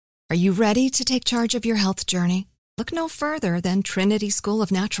Are you ready to take charge of your health journey? Look no further than Trinity School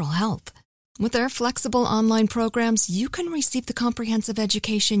of Natural Health. With their flexible online programs, you can receive the comprehensive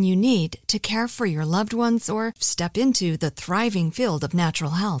education you need to care for your loved ones or step into the thriving field of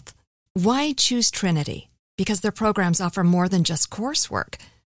natural health. Why choose Trinity? Because their programs offer more than just coursework.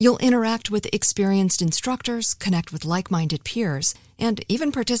 You'll interact with experienced instructors, connect with like-minded peers, and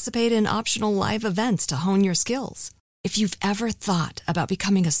even participate in optional live events to hone your skills. If you've ever thought about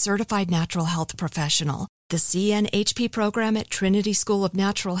becoming a certified natural health professional, the CNHP program at Trinity School of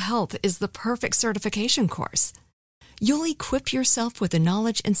Natural Health is the perfect certification course. You'll equip yourself with the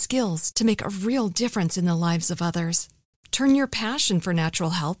knowledge and skills to make a real difference in the lives of others. Turn your passion for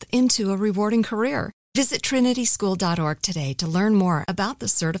natural health into a rewarding career. Visit trinityschool.org today to learn more about the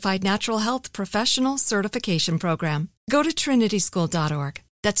Certified Natural Health Professional Certification Program. Go to trinityschool.org.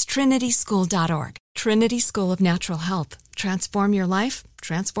 That's trinityschool.org. Trinity School of Natural Health. Transform your life,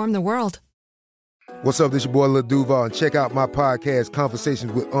 transform the world. What's up, this your boy Lil Duval, and check out my podcast,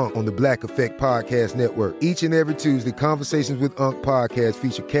 Conversations with Unc, on the Black Effect Podcast Network. Each and every Tuesday, Conversations with Unc podcast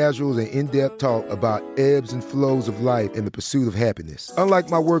feature casual and in-depth talk about ebbs and flows of life and the pursuit of happiness. Unlike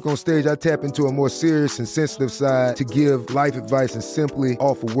my work on stage, I tap into a more serious and sensitive side to give life advice and simply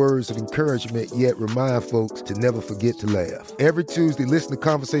offer words of encouragement, yet remind folks to never forget to laugh. Every Tuesday, listen to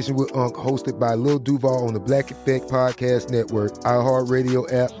Conversation with Unc, hosted by Lil Duval on the Black Effect Podcast Network, iHeartRadio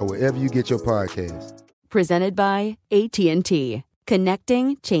app, or wherever you get your podcasts. Presented by AT&T.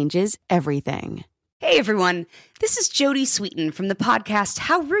 Connecting changes everything. Hey everyone, this is Jodie Sweetin from the podcast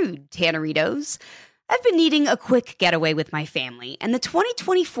How Rude, Tanneritos. I've been needing a quick getaway with my family, and the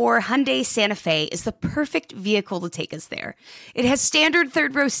 2024 Hyundai Santa Fe is the perfect vehicle to take us there. It has standard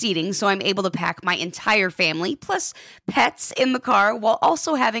third-row seating, so I'm able to pack my entire family, plus pets, in the car, while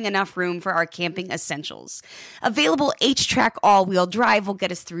also having enough room for our camping essentials. Available H-Track all-wheel drive will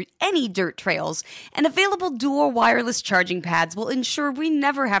get us through any dirt trails, and available dual wireless charging pads will ensure we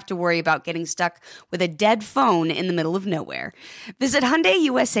never have to worry about getting stuck with a dead phone in the middle of nowhere. Visit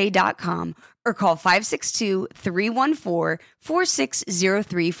HyundaiUSA.com or call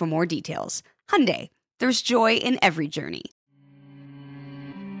 562-314-4603 for more details. Hyundai, there's joy in every journey.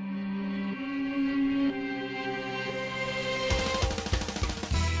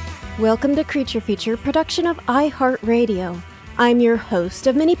 Welcome to Creature Feature, production of iHeartRadio. I'm your host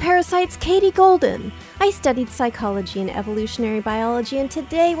of Mini Parasites, Katie Golden. I studied psychology and evolutionary biology, and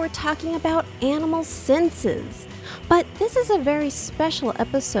today we're talking about animal senses. But this is a very special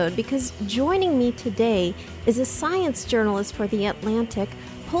episode because joining me today is a science journalist for The Atlantic,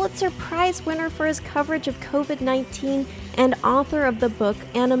 Pulitzer Prize winner for his coverage of COVID-19, and author of the book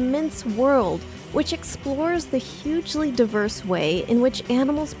An Immense World, which explores the hugely diverse way in which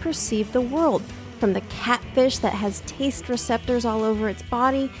animals perceive the world, from the catfish that has taste receptors all over its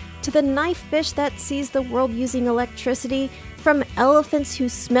body, to the knifefish that sees the world using electricity, from elephants who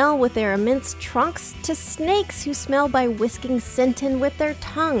smell with their immense trunks to snakes who smell by whisking scent in with their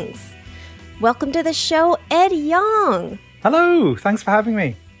tongues. Welcome to the show, Ed Yong. Hello, thanks for having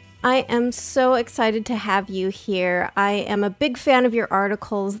me. I am so excited to have you here. I am a big fan of your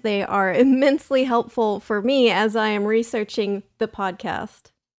articles. They are immensely helpful for me as I am researching the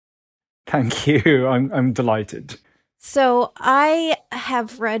podcast. Thank you. I'm delighted. So I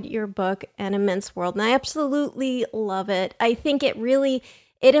have read your book, An Immense World, and I absolutely love it. I think it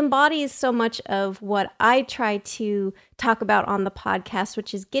embodies so much of what I try to talk about on the podcast,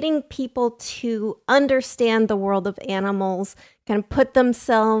 which is getting people to understand the world of animals, kind of put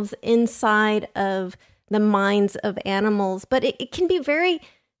themselves inside of the minds of animals. But it can be very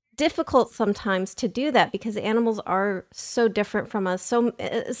difficult sometimes to do that because animals are so different from us. So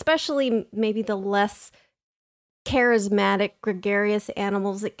especially maybe the less charismatic, gregarious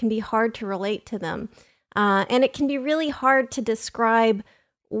animals, it can be hard to relate to them. And it can be really hard to describe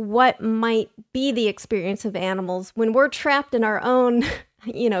what might be the experience of animals when we're trapped in our own,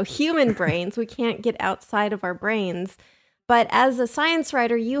 human brains. We can't get outside of our brains. But as a science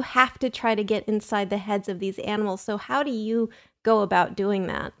writer, you have to try to get inside the heads of these animals. So how do you go about doing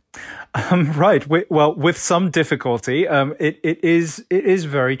that? Right. With some difficulty, it is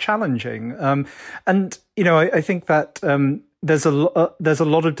very challenging. And I think that there's a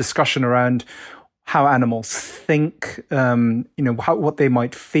lot of discussion around how animals think, what they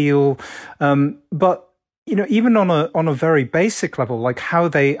might feel, but even on a very basic level, like how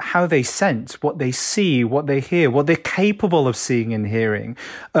they sense, what they see, what they hear, what they're capable of seeing and hearing.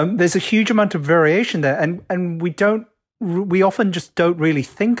 There's a huge amount of variation there, and we don't we often just don't really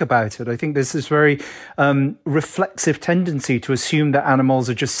think about it. I think there's this very reflexive tendency to assume that animals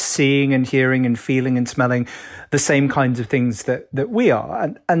are just seeing and hearing and feeling and smelling the same kinds of things that we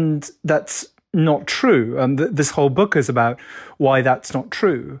are. And that's not true. This whole book is about why that's not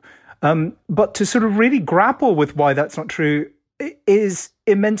true. But to sort of really grapple with why that's not true is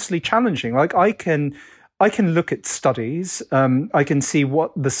immensely challenging. Like I can look at studies. I can see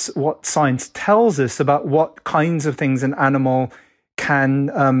what science tells us about what kinds of things an animal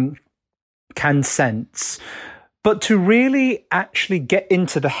can sense. But to really actually get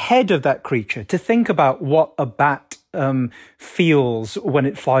into the head of that creature, to think about what a bat feels when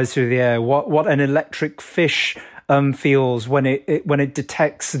it flies through the air, what an electric fish feels when it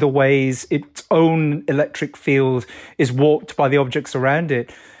detects the ways its own electric field is warped by the objects around it.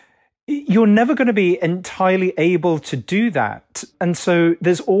 You're never going to be entirely able to do that. And so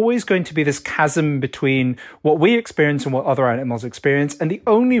there's always going to be this chasm between what we experience and what other animals experience. And the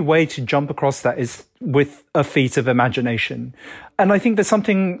only way to jump across that is with a feat of imagination. And I think there's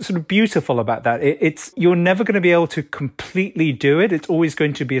something sort of beautiful about that. You're never going to be able to completely do it. It's always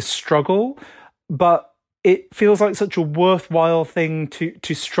going to be a struggle, but it feels like such a worthwhile thing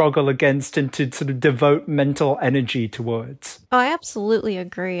to struggle against and to sort of devote mental energy towards. Oh, I absolutely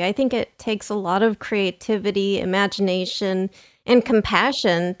agree. I think it takes a lot of creativity, imagination, and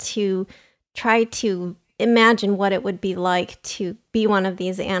compassion to try to imagine what it would be like to be one of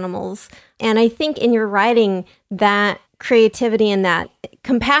these animals. And I think in your writing, that creativity and that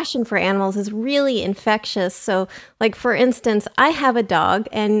compassion for animals is really infectious. So, like, for instance, I have a dog,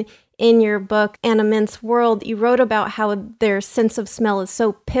 and in your book, An Immense World, you wrote about how their sense of smell is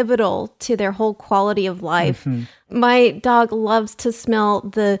so pivotal to their whole quality of life. Mm-hmm. My dog loves to smell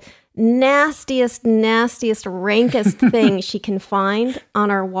the nastiest, rankest thing she can find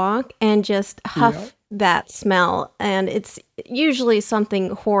on our walk and just huff that smell. And it's usually something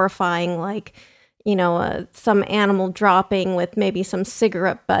horrifying, like, you know, some animal dropping with maybe some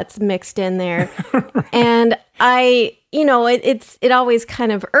cigarette butts mixed in there. And it always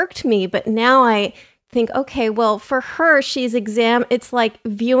kind of irked me, but now I think, okay, well, for her, it's like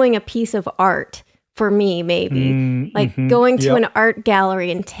viewing a piece of art for me, maybe. Going to an art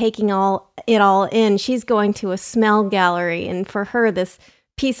gallery and taking it all in. She's going to a smell gallery, and for her, this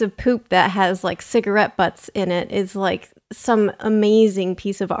piece of poop that has like cigarette butts in it is like some amazing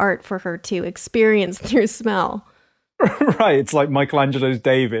piece of art for her to experience through smell. Right, it's like Michelangelo's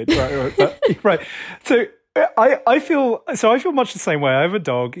David, right? Right. So I feel much the same way. I have a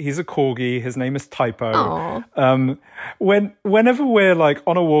dog. He's a corgi. His name is Typo. Whenever we're like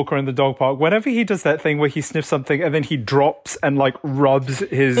on a walk or in the dog park, whenever he does that thing where he sniffs something and then he drops and like rubs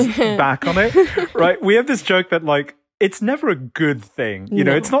his back on it, right? We have this joke that like it's never a good thing. You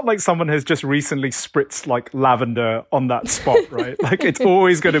know, it's not like someone has just recently spritzed like lavender on that spot, right? Like it's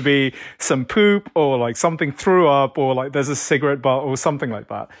always going to be some poop or like something threw up or like there's a cigarette butt or something like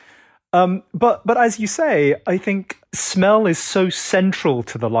that. But as you say, I think smell is so central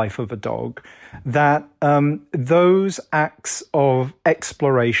to the life of a dog that those acts of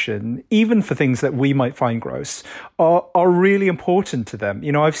exploration, even for things that we might find gross, are really important to them.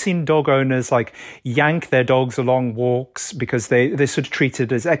 You know, I've seen dog owners like yank their dogs along walks because they sort of treat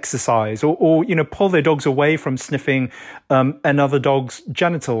it as exercise, or you know, pull their dogs away from sniffing another dog's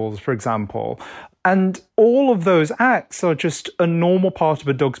genitals, for example. And all of those acts are just a normal part of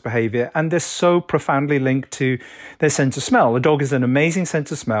a dog's behavior, and they're so profoundly linked to their sense of smell. A dog has an amazing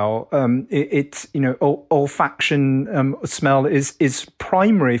sense of smell. It's you know, olfaction, smell is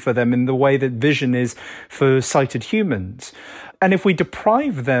primary for them in the way that vision is for sighted humans. And if we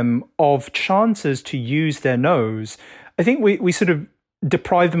deprive them of chances to use their nose, I think we sort of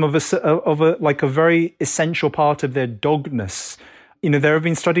deprive them of a very essential part of their dogness. You know, there have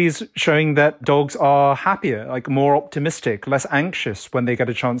been studies showing that dogs are happier, like more optimistic, less anxious when they get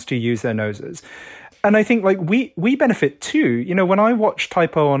a chance to use their noses. And I think like we benefit too. You know, when I watch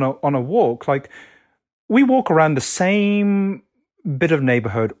Typo on a walk, like we walk around the same bit of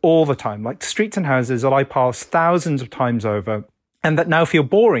neighborhood all the time, like streets and houses that I pass thousands of times over and that now feel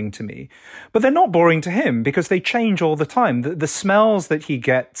boring to me. But they're not boring to him because they change all the time. The smells that he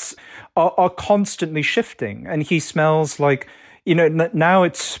gets are constantly shifting, and he smells like, you know, now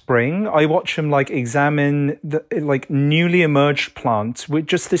it's spring. I watch him like examine the like newly emerged plants with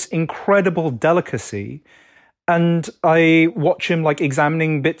just this incredible delicacy. And I watch him like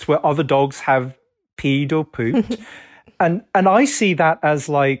examining bits where other dogs have peed or pooped. and I see that as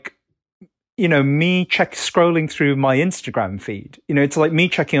like, me scrolling through my Instagram feed. It's like me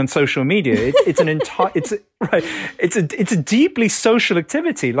checking on social media. It's a deeply social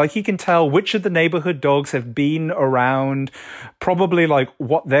activity. Like, he can tell which of the neighborhood dogs have been around, probably like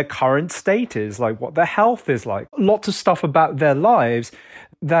what their current state is, like what their health is like, lots of stuff about their lives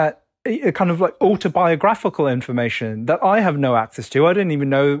that kind of like autobiographical information that I have no access to. I didn't even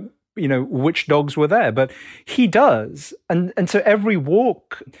know which dogs were there, but he does. And so every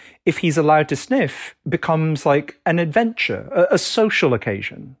walk, if he's allowed to sniff, becomes like an adventure, a social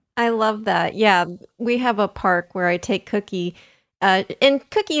occasion. I love that. Yeah, we have a park where I take Cookie, and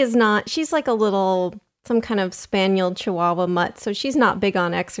Cookie she's like some kind of spaniel chihuahua mutt, so she's not big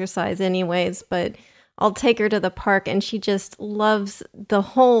on exercise anyways, but I'll take her to the park and she just loves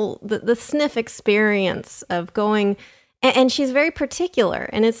the sniff experience of going. And she's very particular.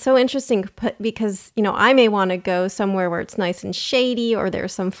 And it's so interesting because, I may want to go somewhere where it's nice and shady or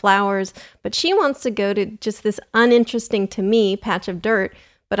there's some flowers, but she wants to go to just this uninteresting to me patch of dirt.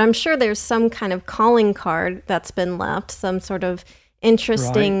 But I'm sure there's some kind of calling card that's been left, some sort of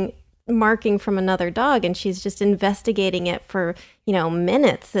interesting marking from another dog. And she's just investigating it for,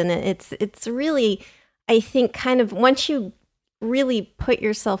 minutes. And it's really, I think, kind of once you really put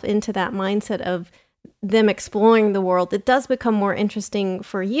yourself into that mindset of them exploring the world, it does become more interesting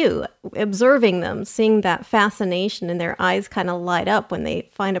for you, observing them, seeing that fascination in their eyes kind of light up when they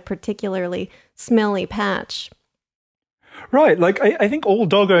find a particularly smelly patch. Right. Like, I think all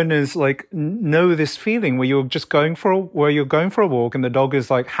dog owners know this feeling where you're just going for a walk and the dog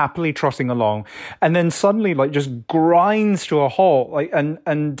is like happily trotting along, and then suddenly just grinds to a halt,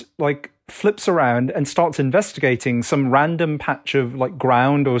 and flips around and starts investigating some random patch of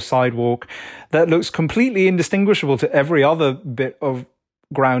ground or sidewalk that looks completely indistinguishable to every other bit of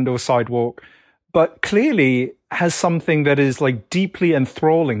ground or sidewalk, but clearly has something that is deeply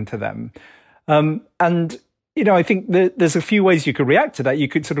enthralling to them. And I think there's a few ways you could react to that. You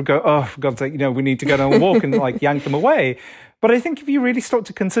could sort of go, oh, for God's sake, we need to go on a walk and yank them away. But I think if you really start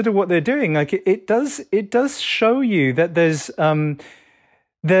to consider what they're doing, it does show you that there's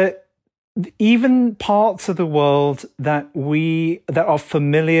even parts of the world that are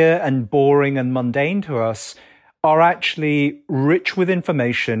familiar and boring and mundane to us are actually rich with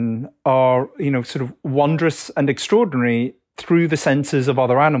information, are sort of wondrous and extraordinary through the senses of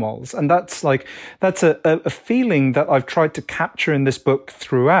other animals. And that's a feeling that I've tried to capture in this book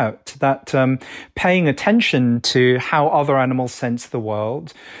throughout, that paying attention to how other animals sense the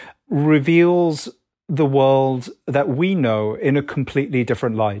world reveals the world that we know in a completely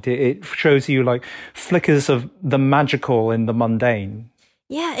different light. It shows you flickers of the magical in the mundane.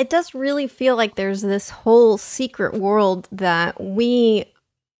 Yeah, it does really feel like there's this whole secret world that we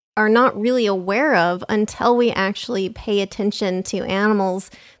are not really aware of until we actually pay attention to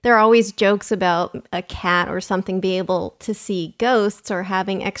animals. There are always jokes about a cat or something being able to see ghosts or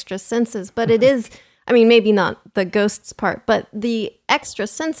having extra senses, but it is, maybe not the ghosts part, but the extra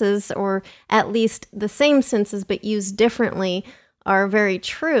senses, or at least the same senses but used differently, are very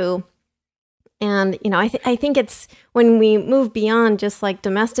true. And, I think it's when we move beyond just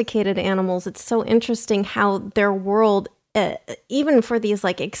domesticated animals, it's so interesting how their world, even for these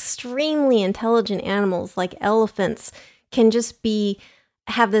extremely intelligent animals like elephants, can just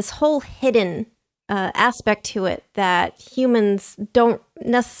have this whole hidden aspect to it that humans don't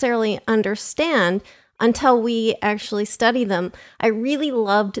necessarily understand until we actually study them. I really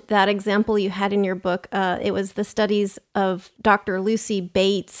loved that example you had in your book. It was the studies of Dr. Lucy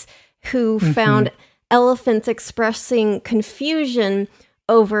Bates, who found elephants expressing confusion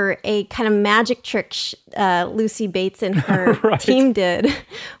over a kind of magic trick Lucy Bates and her team did,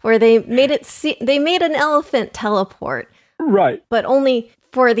 where they made an elephant teleport. Right. But only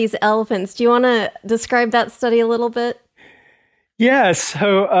for these elephants. Do you want to describe that study a little bit? Yeah,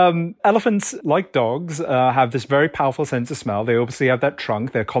 so elephants, like dogs, have this very powerful sense of smell. They obviously have that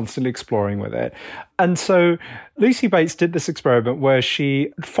trunk. They're constantly exploring with it. And so Lucy Bates did this experiment where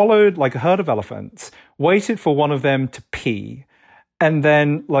she followed a herd of elephants, waited for one of them to pee, and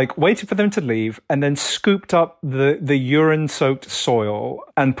then waited for them to leave, and then scooped up the urine-soaked soil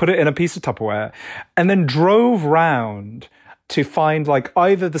and put it in a piece of Tupperware, and then drove round to find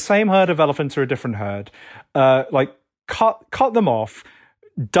either the same herd of elephants or a different herd, cut them off,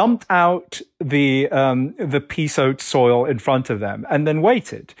 dumped out the pea-soaked soil in front of them, and then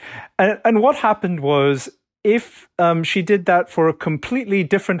waited. And what happened was, if she did that for a completely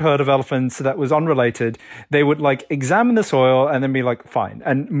different herd of elephants that was unrelated, they would examine the soil and then be fine,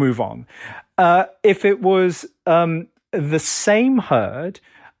 and move on. If it was the same herd,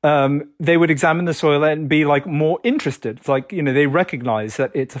 they would examine the soil and be like more interested. It's like, they recognize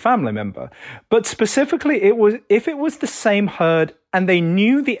that it's a family member. But specifically, if it was the same herd and they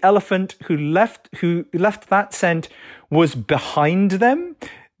knew the elephant who left that scent was behind them,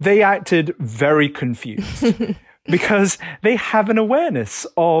 they acted very confused because they have an awareness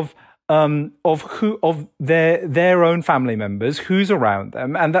of their own family members, who's around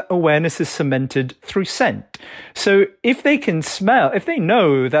them, and that awareness is cemented through scent. So if they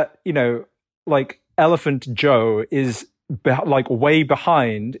know that, like Elephant Joe is way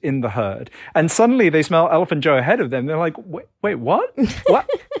behind in the herd, and suddenly they smell Elephant Joe ahead of them, they're like, wait, what? What?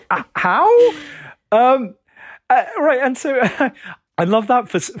 How? Right. And so I love that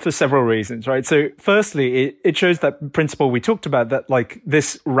for several reasons, right? So firstly, it shows that principle we talked about, that like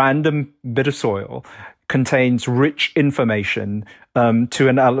this random bit of soil contains rich information to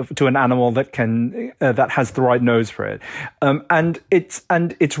an animal that has the right nose for it, and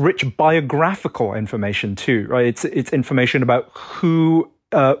it's rich biographical information too, right? It's information about who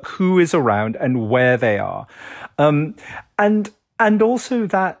is around and where they are, and also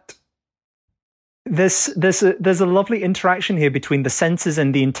that there's a lovely interaction here between the senses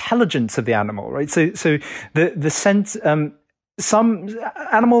and the intelligence of the animal, right? So the sense. Some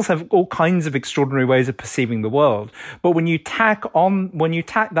animals have all kinds of extraordinary ways of perceiving the world, but when you tack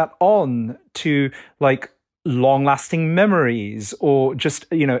that on to like long-lasting memories or just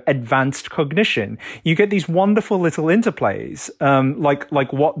advanced cognition, you get these wonderful little interplays,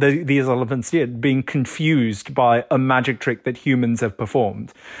 like what these elephants did, being confused by a magic trick that humans have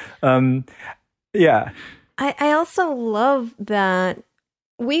performed. Yeah, I also love that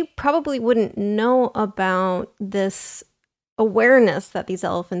we probably wouldn't know about this awareness that these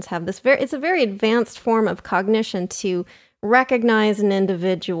elephants have. It's a very advanced form of cognition to recognize an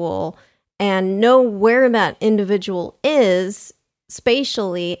individual and know where that individual is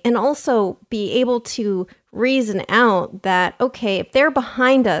spatially, and also be able to reason out that, okay, if they're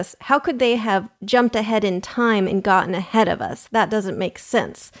behind us, how could they have jumped ahead in time and gotten ahead of us? That doesn't make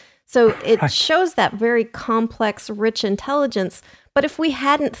sense. So it shows that very complex, rich intelligence. But if we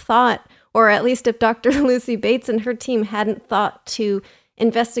hadn't thought, or at least if Dr. Lucy Bates and her team hadn't thought to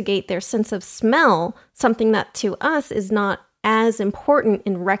investigate their sense of smell, something that to us is not as important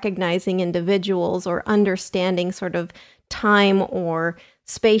in recognizing individuals or understanding sort of time or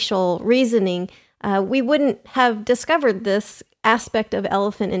spatial reasoning, we wouldn't have discovered this aspect of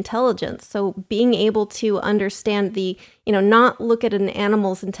elephant intelligence. So being able to understand not look at an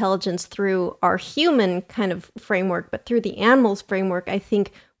animal's intelligence through our human kind of framework, but through the animal's framework, I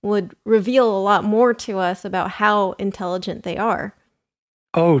think would reveal a lot more to us about how intelligent they are.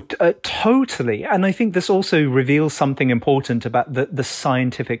 Oh, totally. And I think this also reveals something important about the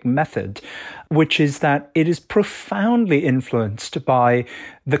scientific method, which is that it is profoundly influenced by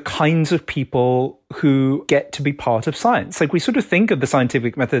the kinds of people who get to be part of science. Like, we sort of think of the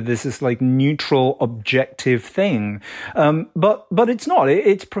scientific method as this like neutral, objective thing, but it's not.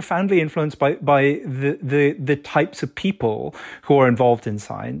 It's profoundly influenced by the types of people who are involved in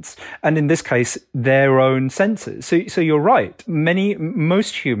science, and in this case, their own senses. So you're right.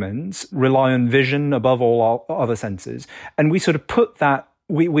 Most humans rely on vision above all our other senses, and we sort of put that.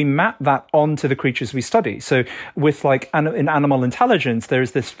 We map that onto the creatures we study. So with in animal intelligence, there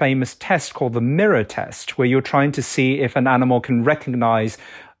is this famous test called the mirror test, where you're trying to see if an animal can recognize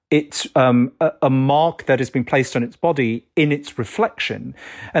it's a mark that has been placed on its body in its reflection.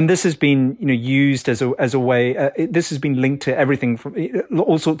 And this has been used as a way, this has been linked to everything from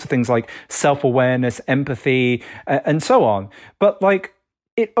all sorts of things like self-awareness, empathy, and so on. But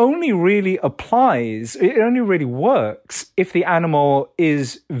it only really works if the animal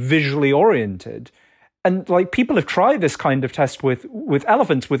is visually oriented. And people have tried this kind of test with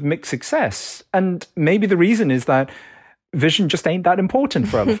elephants with mixed success. And maybe the reason is that vision just ain't that important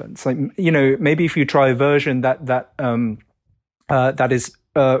for elephants. Maybe if you try a version that is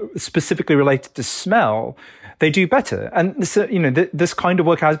specifically related to smell, they do better. And so, this kind of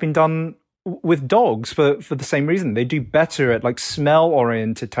work has been done with dogs for the same reason. They do better at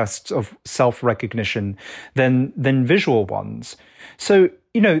smell-oriented tests of self-recognition than visual ones. So,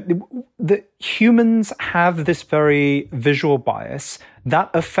 the humans have this very visual bias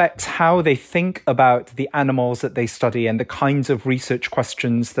that affects how they think about the animals that they study and the kinds of research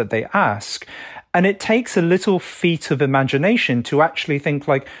questions that they ask. And it takes a little feat of imagination to actually think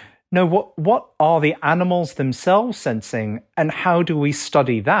no, what are the animals themselves sensing, and how do we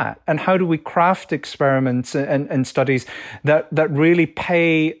study that? And how do we craft experiments and studies that really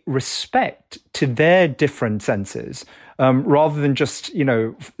pay respect to their different senses, rather than just,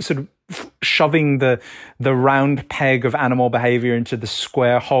 sort of shoving the round peg of animal behavior into the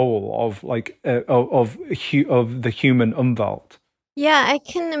square hole of the human umwelt. Yeah, I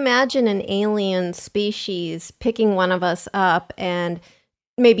can imagine an alien species picking one of us up and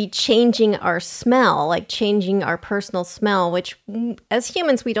maybe changing our smell, like changing our personal smell, which as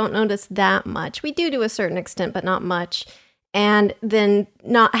humans, we don't notice that much. We do to a certain extent, but not much. And then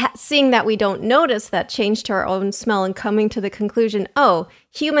not seeing that we don't notice that change to our own smell and coming to the conclusion, oh,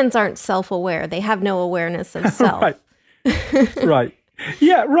 humans aren't self-aware. They have no awareness of self. Right. Right.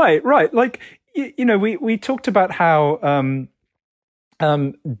 Yeah, right. Like, we talked about how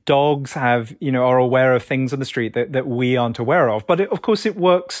dogs are aware of things on the street that we aren't aware of. But of course, it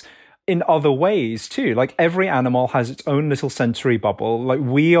works in other ways too. Like every animal has its own little sensory bubble. Like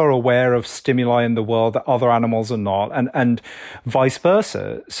we are aware of stimuli in the world that other animals are not, and vice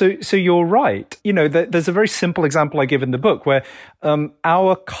versa. So you're right. There's a very simple example I give in the book where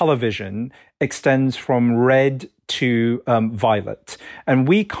our color vision extends from red to violet, and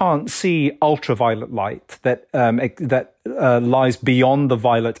we can't see ultraviolet light that lies beyond the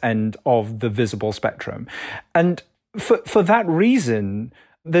violet end of the visible spectrum. And for that reason,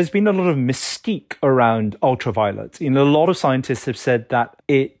 there's been a lot of mystique around ultraviolet. A lot of scientists have said that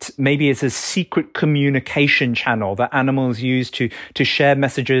maybe it's a secret communication channel that animals use to share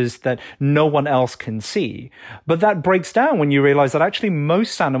messages that no one else can see. But that breaks down when you realize that actually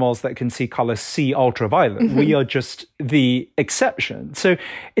most animals that can see color see ultraviolet. Mm-hmm. We are just the exception. So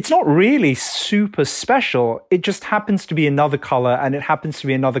it's not really super special. It just happens to be another color, and it happens to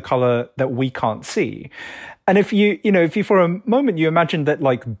be another color that we can't see. And if you for a moment, you imagine that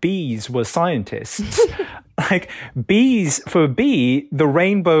like bees were scientists, like for a bee, the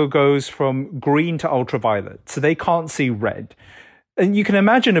rainbow goes from green to ultraviolet. So they can't see red. And you can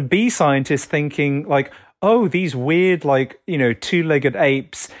imagine a bee scientist thinking like, oh, these weird, two-legged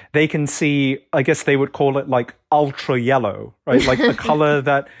apes, they can see, I guess they would call it like ultra yellow, right? Like a color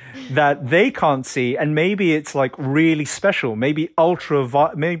that they can't see. And maybe it's like really special. Maybe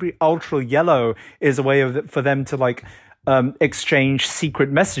ultra yellow is a way for them to like exchange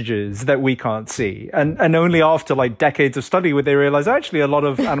secret messages that we can't see. And only after like decades of study would they realize actually a lot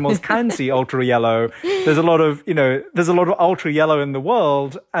of animals can see ultra yellow. There's a lot of ultra yellow in the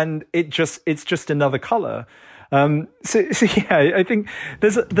world, and it's just another color. So yeah, I think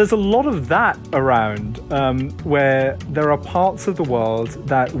there's a lot of that around where there are parts of the world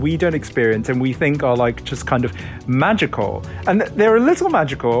that we don't experience and we think are like just kind of magical, and they're a little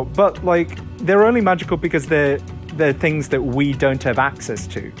magical, but like they're only magical because they're things that we don't have access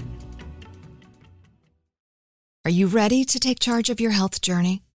to. Are you ready to take charge of your health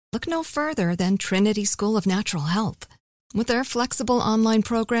journey? Look no further than Trinity School of Natural Health. With their flexible online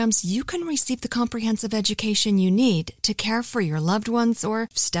programs, you can receive the comprehensive education you need to care for your loved ones or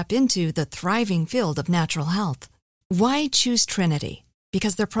step into the thriving field of natural health. Why choose Trinity?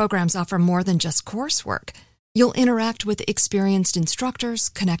 Because their programs offer more than just coursework. You'll interact with experienced instructors,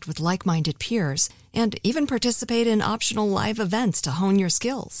 connect with like-minded peers, and even participate in optional live events to hone your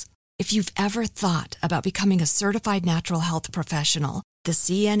skills. If you've ever thought about becoming a certified natural health professional, the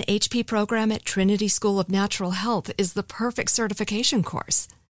CNHP program at Trinity School of Natural Health is the perfect certification course.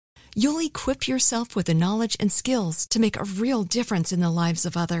 You'll equip yourself with the knowledge and skills to make a real difference in the lives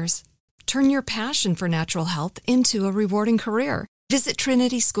of others. Turn your passion for natural health into a rewarding career. Visit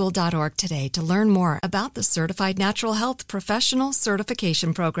trinityschool.org today to learn more about the Certified Natural Health Professional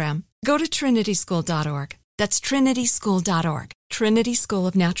Certification Program. Go to trinityschool.org. That's trinityschool.org. Trinity School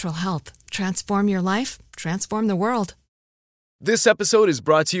of Natural Health. Transform your life, transform the world. This episode is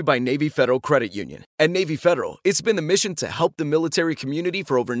brought to you by Navy Federal Credit Union. At Navy Federal, it's been the mission to help the military community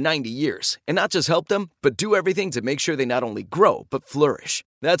for over 90 years. And not just help them, but do everything to make sure they not only grow, but flourish.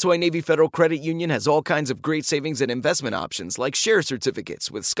 That's why Navy Federal Credit Union has all kinds of great savings and investment options like share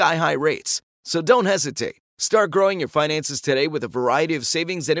certificates with sky-high rates. So don't hesitate. Start growing your finances today with a variety of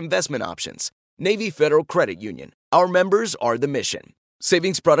savings and investment options. Navy Federal Credit Union. Our members are the mission.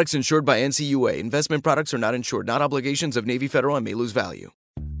 Savings products insured by NCUA. Investment products are not insured, not obligations of Navy Federal and may lose value.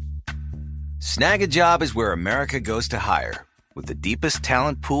 Snag a Job is where America goes to hire, with the deepest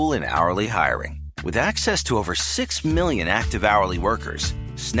talent pool in hourly hiring. With access to over 6 million active hourly workers,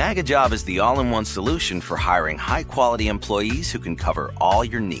 Snag a Job is the all-in-one solution for hiring high-quality employees who can cover all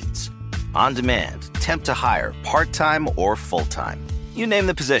your needs. On demand, temp to hire, part-time or full-time. You name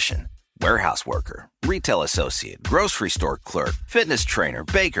the position. Warehouse worker, retail associate, grocery store clerk, fitness trainer,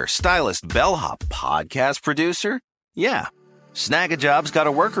 baker, stylist, bellhop, podcast producer? Yeah, Snag a Job's got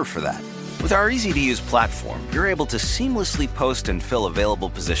a worker for that. With our easy-to-use platform, you're able to seamlessly post and fill available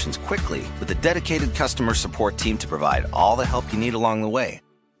positions quickly with a dedicated customer support team to provide all the help you need along the way.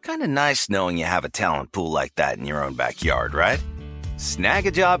 Kind of nice knowing you have a talent pool like that in your own backyard, right?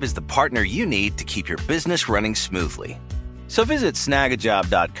 Snagajob is the partner you need to keep your business running smoothly. So visit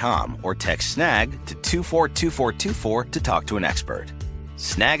snagajob.com or text snag to 242424 to talk to an expert.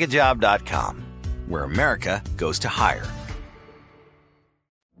 Snagajob.com, where America goes to hire.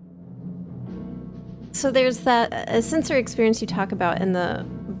 So there's that a sensory experience you talk about in the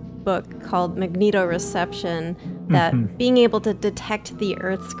book called magnetoreception, that being able to detect the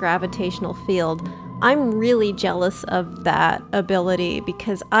Earth's gravitational field. I'm really jealous of that ability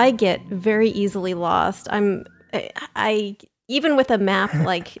because I get very easily lost. I even with a map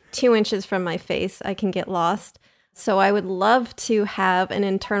like 2 inches from my face, I can get lost. So I would love to have an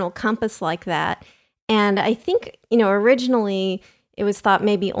internal compass like that. And I think, originally it was thought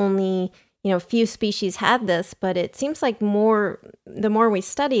maybe only, a few species had this, but it seems like the more we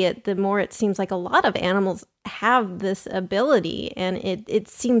study it, the more it seems like a lot of animals have this ability. And it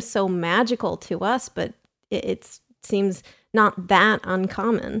seems so magical to us, but it seems not that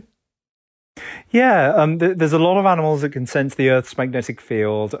uncommon. Yeah, there's a lot of animals that can sense the Earth's magnetic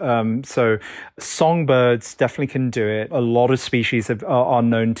field. So songbirds definitely can do it. A lot of species are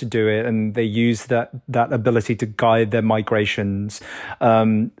known to do it, and they use that ability to guide their migrations.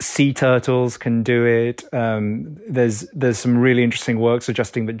 Sea turtles can do it. There's some really interesting work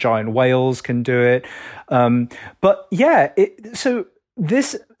suggesting that giant whales can do it. But yeah, so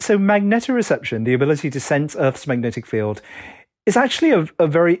magnetoreception, the ability to sense Earth's magnetic field, is actually a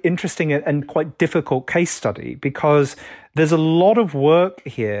very interesting and quite difficult case study because there's a lot of work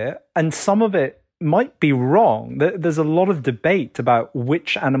here and some of it might be wrong. There's a lot of debate about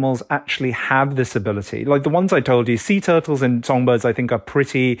which animals actually have this ability. Like the ones I told you, sea turtles and songbirds, I think are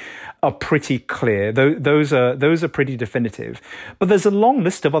pretty clear. Those are pretty definitive. But there's a long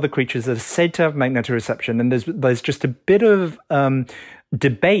list of other creatures that are said to have magnetoreception, and there's just a bit of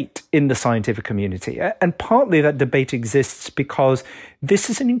debate in the scientific community. And partly that debate exists because this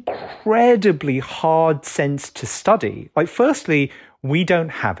is an incredibly hard sense to study. Like, firstly, we don't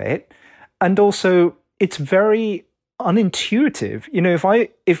have it. And also, it's very unintuitive.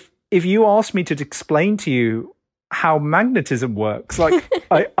 If you asked me to explain to you how magnetism works, like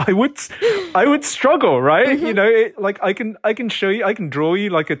I would struggle, right? Mm-hmm. I can show you, I can draw you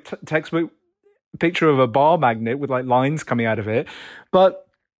like a textbook picture of a bar magnet with like lines coming out of it, but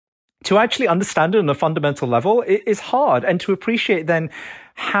to actually understand it on a fundamental level, it is hard. And to appreciate then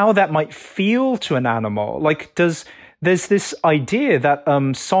how that might feel to an animal, there's this idea that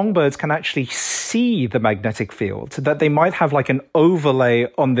songbirds can actually see the magnetic field, that they might have like an overlay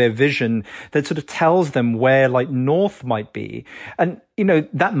on their vision that sort of tells them where like north might be. And,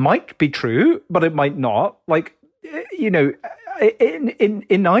 that might be true, but it might not.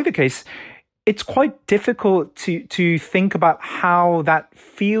 In either case, it's quite difficult to think about how that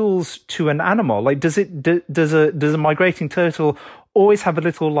feels to an animal. Like, does a migrating turtle always have a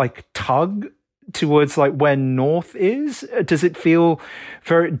little like tug towards like where north is? Does it feel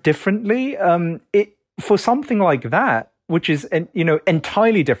very differently? For something like that, which is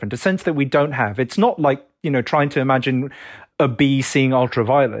entirely different, a sense that we don't have. It's not like trying to imagine a bee seeing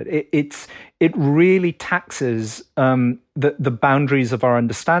ultraviolet. It really taxes the boundaries of our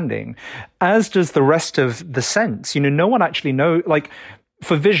understanding, as does the rest of the sense. No one actually knows. Like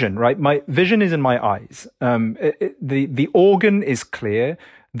for vision, right? My vision is in my eyes. The organ is clear.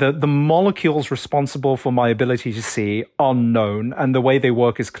 The molecules responsible for my ability to see are known, and the way they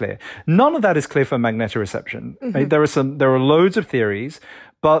work is clear. None of that is clear for magnetoreception. Mm-hmm. Right? There are loads of theories,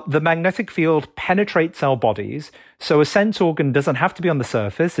 but the magnetic field penetrates our bodies. So a sense organ doesn't have to be on the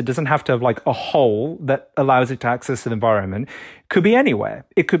surface. It doesn't have to have like a hole that allows it to access the environment. It could be anywhere.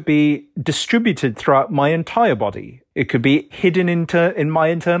 It could be distributed throughout my entire body. It could be hidden in my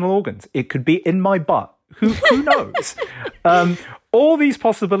internal organs. It could be in my butt. Who knows? All these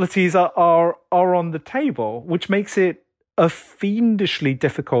possibilities are on the table, which makes it a fiendishly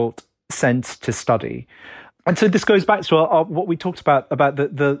difficult sense to study. And so this goes back to what we talked about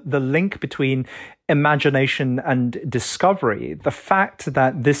the link between imagination and discovery. The fact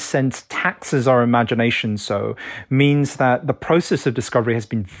that this sense taxes our imagination so means that the process of discovery has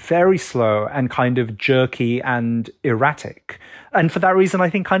been very slow and kind of jerky and erratic. And for that reason,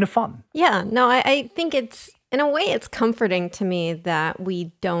 I think kind of fun. Yeah, no, I think in a way, it's comforting to me that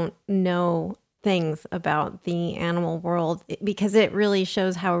we don't know things about the animal world, because it really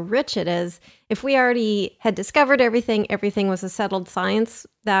shows how rich it is. If we already had discovered everything was a settled science,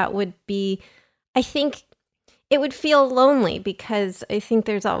 that would be, I think it would feel lonely, because I think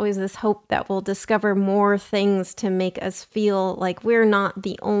there's always this hope that we'll discover more things to make us feel like we're not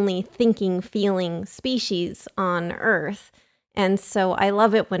the only thinking, feeling species on Earth. And so I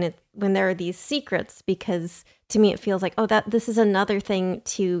love it when there are these secrets, because to me it feels like, oh, this is another thing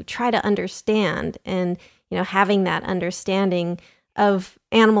to try to understand. And, having that understanding of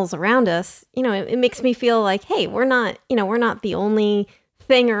animals around us, it makes me feel like, hey, we're not the only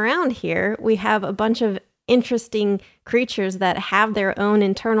thing around here. We have a bunch of interesting creatures that have their own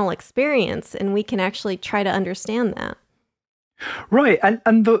internal experience, and we can actually try to understand that. Right.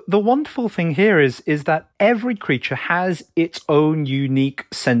 And the wonderful thing here is that every creature has its own unique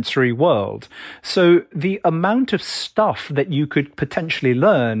sensory world. So the amount of stuff that you could potentially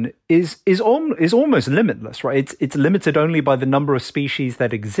learn is almost limitless, right? It's limited only by the number of species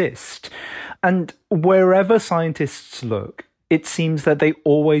that exist. And wherever scientists look, it seems that they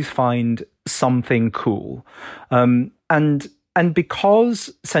always find something cool. And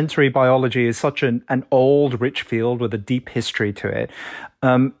because sensory biology is such an old, rich field with a deep history to it,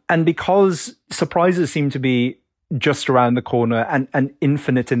 and because surprises seem to be just around the corner and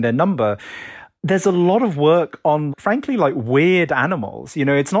infinite in their number, there's a lot of work on, frankly, like weird animals.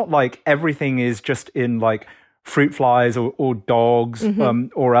 It's not like everything is just in like fruit flies or dogs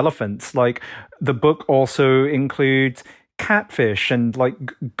or elephants. Like the book also includes catfish and like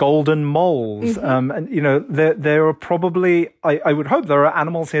golden moles. And there are probably, I would hope there are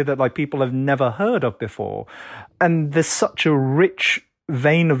animals here that like people have never heard of before. And there's such a rich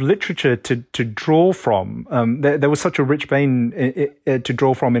vein of literature to draw from. There was such a rich vein to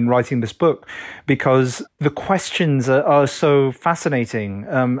draw from in writing this book, because the questions are so fascinating.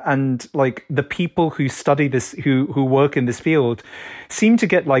 And like the people who study this, who work in this field, seem to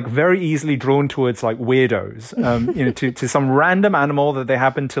get like very easily drawn towards like weirdos, to some random animal that they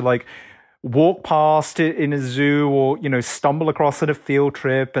happen to like walk past it in a zoo or, stumble across at a field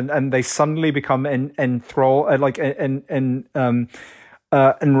trip, and they suddenly become enthralled,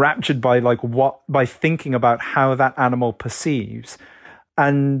 enraptured by thinking about how that animal perceives.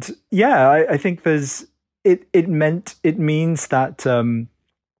 And yeah, I think it means that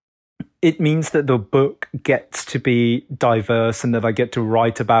the book gets to be diverse, and that I get to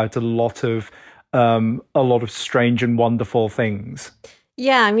write about a lot of strange and wonderful things.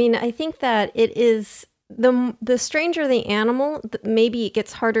 Yeah, I mean, I think that it is the stranger the animal, maybe it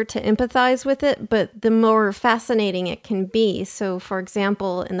gets harder to empathize with it, but the more fascinating it can be. So, for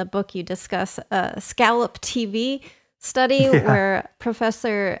example, in the book you discuss a scallop TV study where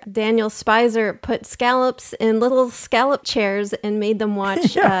Professor Daniel Spicer put scallops in little scallop chairs and made them watch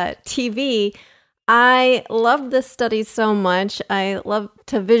TV. I love this study so much. I love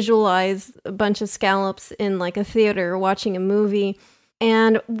to visualize a bunch of scallops in like a theater watching a movie.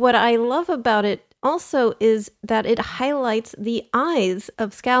 And what I love about it also is that it highlights the eyes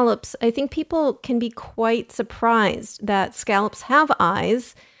of scallops. I think people can be quite surprised that scallops have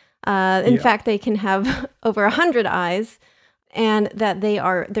eyes. In fact, they can have over 100 eyes, and that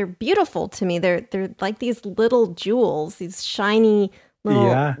they're beautiful to me. They're like these little jewels, these shiny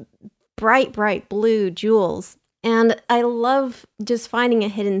little bright blue jewels. And I love just finding a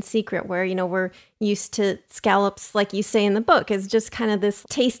hidden secret where, we're used to scallops, like you say in the book, is just kind of this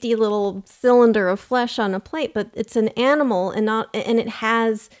tasty little cylinder of flesh on a plate, but it's an animal and it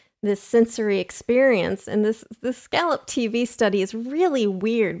has this sensory experience. And this scallop TV study is really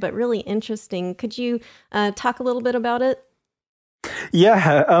weird, but really interesting. Could you talk a little bit about it?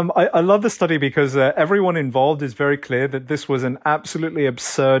 Yeah, I love the study because everyone involved is very clear that this was an absolutely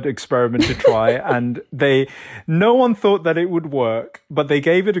absurd experiment to try, and no one thought that it would work, but they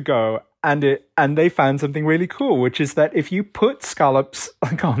gave it a go, and they found something really cool, which is that if you put scallops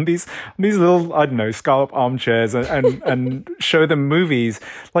like on these little, I don't know, scallop armchairs and show them movies,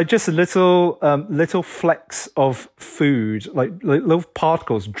 like just little flecks of food, like little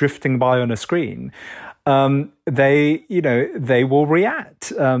particles drifting by on a screen, they will react.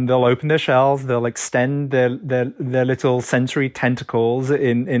 They'll open their shells. They'll extend their little sensory tentacles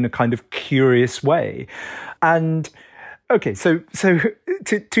in a kind of curious way. And okay, so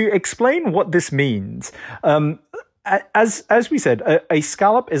to explain what this means, as we said, a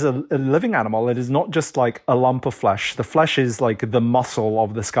scallop is a living animal. It is not just like a lump of flesh. The flesh is like the muscle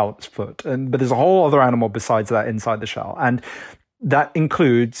of the scallop's foot, but there's a whole other animal besides that inside the shell, and that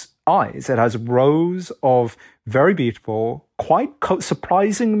includes eyes. It has rows of very beautiful, quite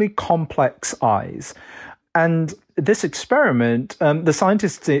surprisingly complex eyes. And this experiment, the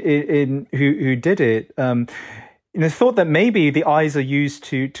scientists who did it, thought that maybe the eyes are used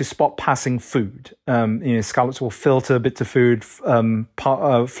to spot passing food. Scallops will filter bits of food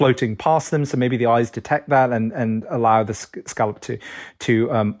floating past them, so maybe the eyes detect that and allow the scallop to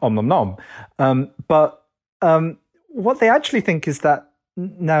nom nom nom. But what they actually think is that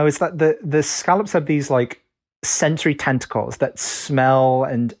the scallops have these like sensory tentacles that smell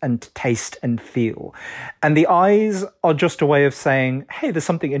and taste and feel. And the eyes are just a way of saying, hey, there's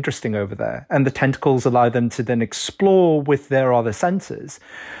something interesting over there. And the tentacles allow them to then explore with their other senses,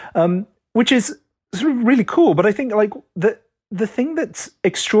 which is sort of really cool. But I think like the thing that's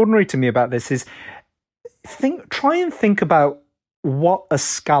extraordinary to me about this is try and think about what a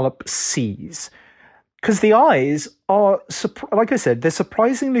scallop sees. Because the eyes are, like I said, they're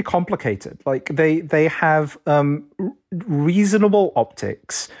surprisingly complicated. Like they have reasonable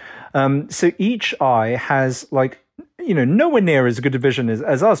optics. So each eye has like, nowhere near as good a vision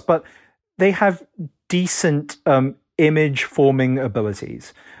as us, but they have decent image forming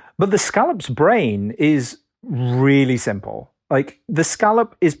abilities. But the scallop's brain is really simple. Like the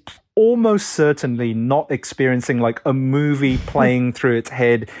scallop is almost certainly not experiencing like a movie playing through its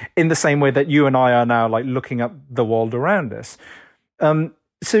head in the same way that you and I are now like looking at the world around us.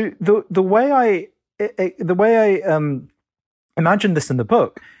 So the way I imagine this in the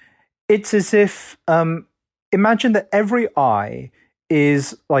book, it's as if imagine that every eye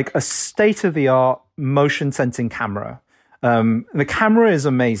is like a state-of-the-art motion sensing camera. The camera is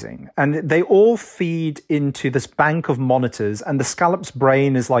amazing, and they all feed into this bank of monitors, and the scallop's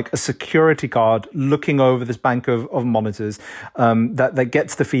brain is like a security guard looking over this bank of monitors that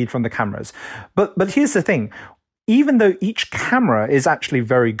gets the feed from the cameras. But here's the thing. Even though each camera is actually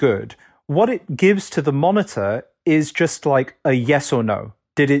very good, what it gives to the monitor is just like a yes or no.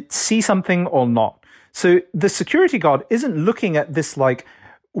 Did it see something or not? So the security guard isn't looking at this like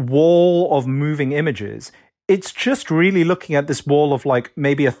wall of moving images. It's just really looking at this wall of like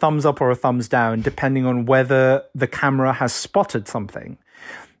maybe a thumbs up or a thumbs down, depending on whether the camera has spotted something.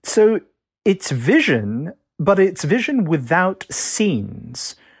 So it's vision, but it's vision without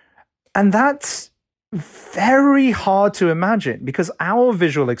scenes. And that's very hard to imagine because our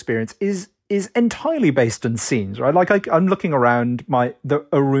visual experience is entirely based on scenes, right? Like I'm looking around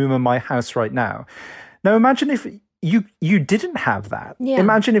a room in my house right now. Now imagine if you didn't have that. Yeah.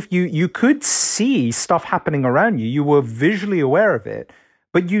 Imagine if you could see stuff happening around you. You were visually aware of it,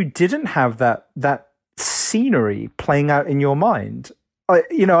 but you didn't have that scenery playing out in your mind. I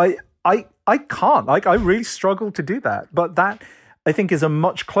can't. Like I really struggle to do that. But that I think is a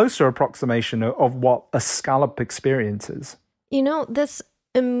much closer approximation of what a scallop experiences. This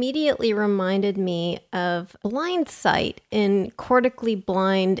immediately reminded me of blind sight in cortically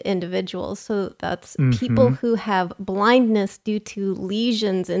blind individuals. So that's people who have blindness due to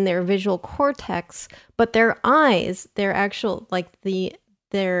lesions in their visual cortex, but their eyes, their actual, like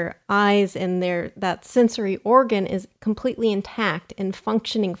their eyes and that sensory organ is completely intact and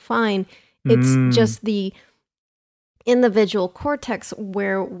functioning fine. It's just in the visual cortex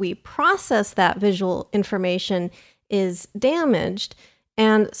where we process that visual information is damaged.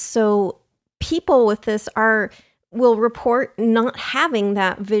 And so people with this will report not having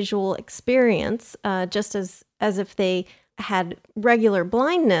that visual experience, just as if they had regular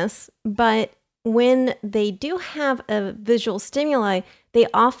blindness. But when they do have a visual stimuli, they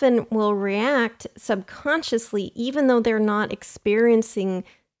often will react subconsciously, even though they're not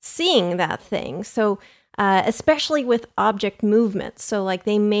seeing that thing. So especially with object movement. So like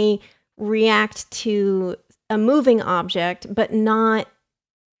they may react to a moving object, but not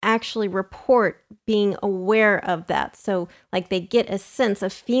actually report being aware of that. So like they get a sense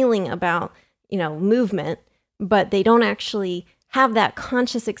of feeling about, movement, but they don't actually have that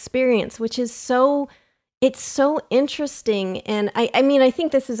conscious experience, which is it's so interesting. And I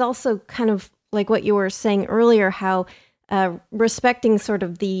think this is also kind of like what you were saying earlier, how respecting sort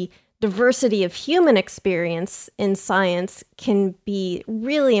of the diversity of human experience in science can be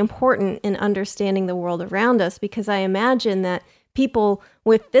really important in understanding the world around us, because I imagine that people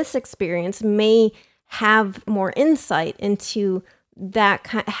with this experience may have more insight into that,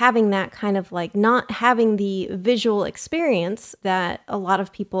 having that kind of like not having the visual experience that a lot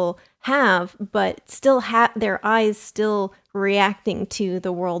of people have, but still have their eyes still reacting to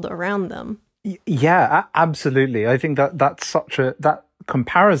the world around them. Yeah, absolutely. I think that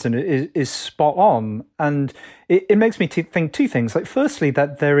comparison is spot on. And it makes me think two things. Like, firstly,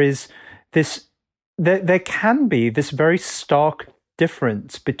 that there can be this very stark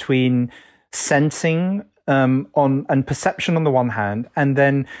difference between sensing and perception on the one hand, and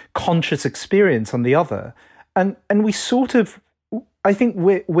then conscious experience on the other. And we sort of, I think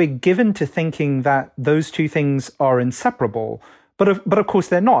we're given to thinking that those two things are inseparable, but of course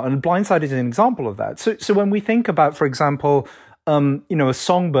they're not. And Blindside is an example of that. So when we think about, for example, a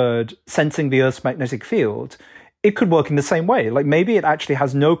songbird sensing the Earth's magnetic field, it could work in the same way. Like maybe it actually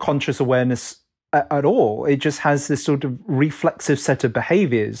has no conscious awareness at all. It just has this sort of reflexive set of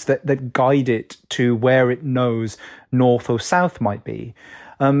behaviors that guide it to where it knows north or south might be.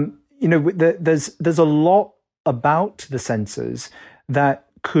 There's a lot about the senses that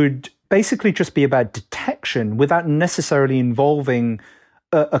could basically just be about detection without necessarily involving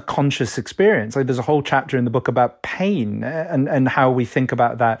a conscious experience. Like there's a whole chapter in the book about pain and how we think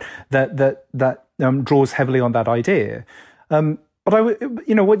about that draws heavily on that idea. But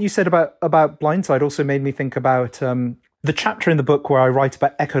what you said about Blindside also made me think about the chapter in the book where I write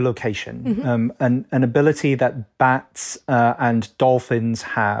about echolocation, an ability that bats and dolphins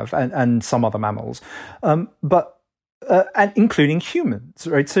have, and some other mammals, but including humans,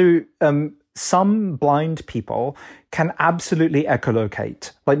 right? So some blind people can absolutely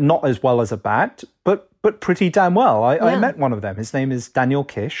echolocate, like not as well as a bat, but pretty damn well. I met one of them. His name is Daniel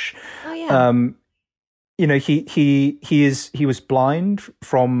Kish. Oh yeah. He was blind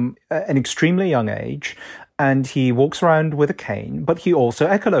from an extremely young age, and he walks around with a cane, but he also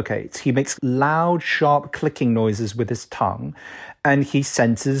echolocates. He makes loud, sharp clicking noises with his tongue, and he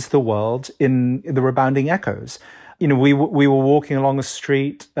senses the world in the rebounding echoes. We were walking along a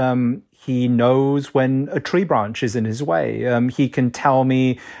street. He knows when a tree branch is in his way. He can tell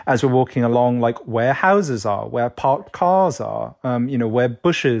me as we're walking along, like where houses are, where parked cars are, where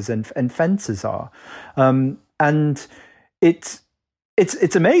bushes and fences are. And it's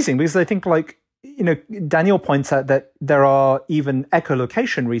amazing because I think Daniel points out that there are even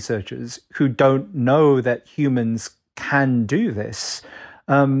echolocation researchers who don't know that humans can do this.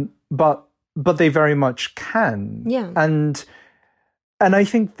 But they very much can. Yeah. And I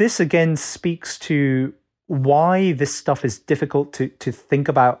think this again speaks to why this stuff is difficult to think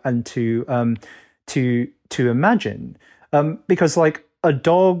about and to imagine. Because like a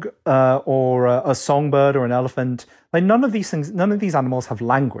dog or a songbird or an elephant, like none of these animals have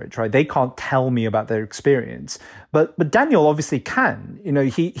language, right? They can't tell me about their experience. But Daniel obviously can.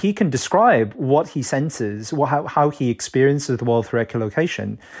 He can describe what he senses, how he experiences the world through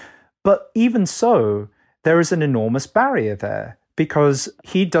echolocation. But even so, there is an enormous barrier there because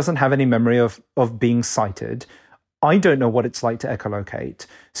he doesn't have any memory of being sighted. I don't know what it's like to echolocate.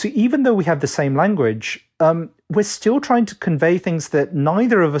 So even though we have the same language, we're still trying to convey things that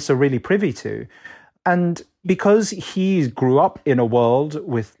neither of us are really privy to. And because he grew up in a world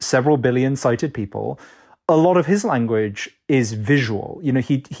with several billion sighted people, a lot of his language is visual.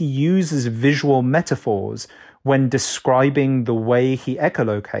 He uses visual metaphors when describing the way he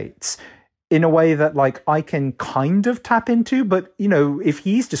echolocates in a way that I can kind of tap into. But, if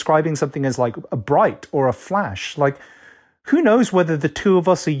he's describing something as like a bright or a flash, who knows whether the two of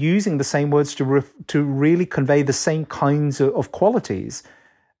us are using the same words to really convey the same kinds of qualities.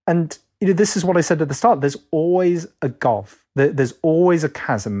 And, this is what I said at the start. There's always a gulf. There's always a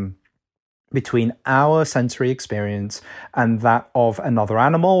chasm between our sensory experience and that of another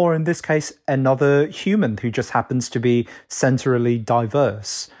animal, or in this case, another human who just happens to be sensorily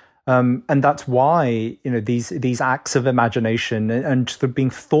diverse. And that's why, these acts of imagination and sort of being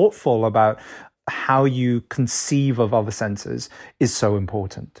thoughtful about how you conceive of other senses is so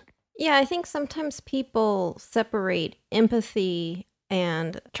important. Yeah, I think sometimes people separate empathy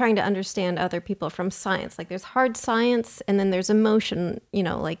and trying to understand other people from science. Like there's hard science and then there's emotion,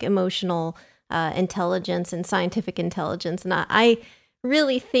 like emotional intelligence and scientific intelligence. And I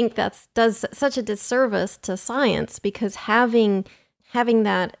really think that does such a disservice to science because having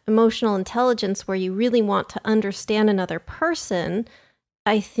that emotional intelligence where you really want to understand another person,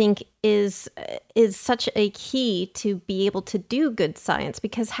 I think is such a key to be able to do good science.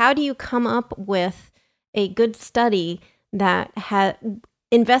 Because how do you come up with a good study that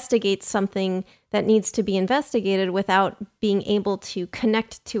investigates something that needs to be investigated without being able to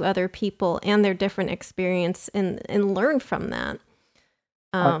connect to other people and their different experience and learn from that?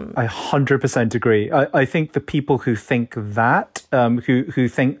 I 100% agree. I think the people who think that, who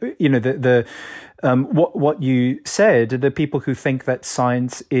think, what you said, the people who think that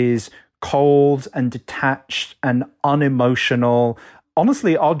science is cold and detached and unemotional,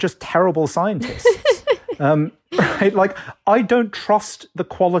 honestly, are just terrible scientists. Right? Like, I don't trust the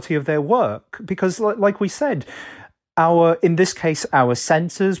quality of their work because, like we said, in this case, our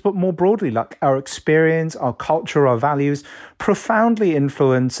senses, but more broadly, like our experience, our culture, our values, profoundly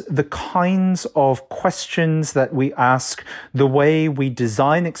influence the kinds of questions that we ask, the way we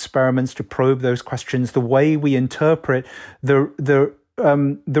design experiments to probe those questions, the way we interpret the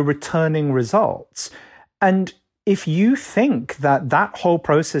returning results. And if you think that whole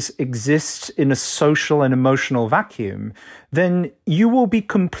process exists in a social and emotional vacuum, then you will be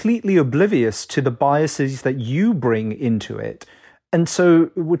completely oblivious to the biases that you bring into it. And so,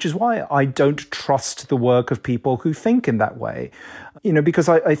 which is why I don't trust the work of people who think in that way, because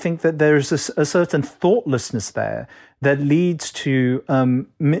I think that there's a certain thoughtlessness there that leads to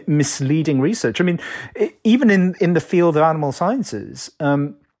misleading research. I mean, even in the field of animal sciences,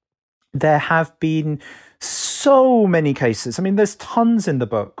 there have been so many cases. I mean, there's tons in the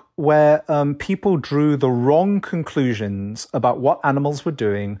book where people drew the wrong conclusions about what animals were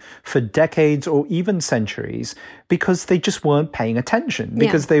doing for decades or even centuries because they just weren't paying attention,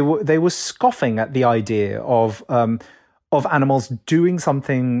 because they were scoffing at the idea of animals doing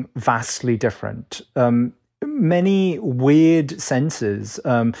something vastly different. Many weird senses,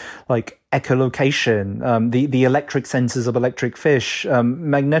 like echolocation, the electric senses of electric fish,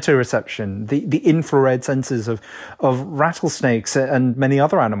 magnetoreception, the infrared senses of rattlesnakes and many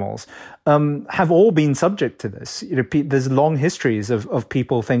other animals, have all been subject to this. There's long histories of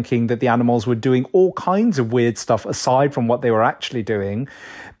people thinking that the animals were doing all kinds of weird stuff aside from what they were actually doing,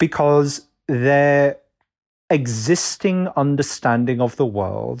 because their existing understanding of the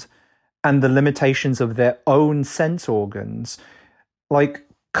world and the limitations of their own sense organs, like,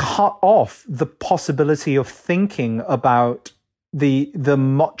 cut off the possibility of thinking about the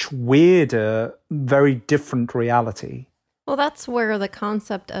much weirder, very different reality. Well, that's where the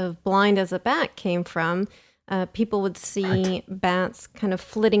concept of blind as a bat came from. People would see bats kind of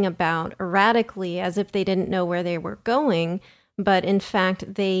flitting about erratically as if they didn't know where they were going, but in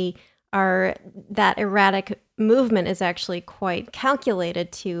fact, that erratic movement is actually quite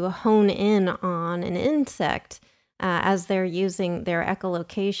calculated to hone in on an insect as they're using their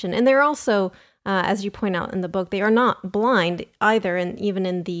echolocation. And they're also, as you point out in the book, they are not blind either, and even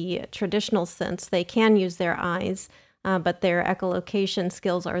in the traditional sense, they can use their eyes, but their echolocation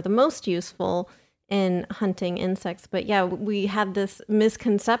skills are the most useful in hunting insects. But yeah, we had this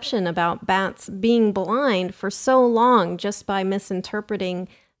misconception about bats being blind for so long just by misinterpreting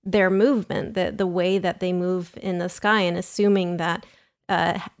their movement, the way that they move in the sky, and assuming that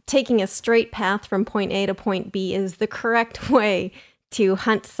taking a straight path from point A to point B is the correct way to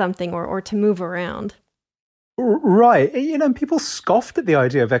hunt something or to move around. Right. People scoffed at the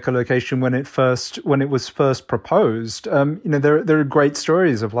idea of echolocation when it was first proposed. There are great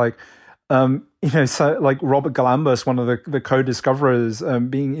stories of so like Robert Galambos, one of the co-discoverers,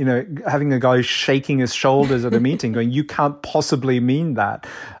 having a guy shaking his shoulders at a meeting going, "You can't possibly mean that."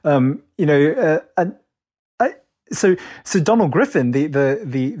 So Donald Griffin,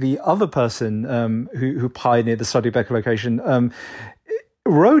 the other person who pioneered the study of echolocation,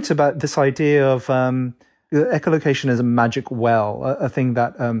 wrote about this idea of echolocation as a magic well, a thing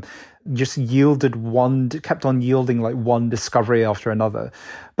that just kept on yielding like one discovery after another.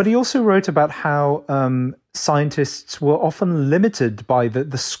 But he also wrote about how scientists were often limited by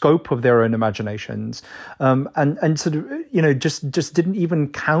the scope of their own imaginations, and sort of just didn't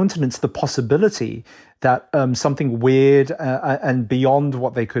even countenance the possibility that something weird and beyond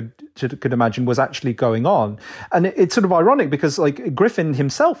what they could imagine was actually going on. And it's sort of ironic because like Griffin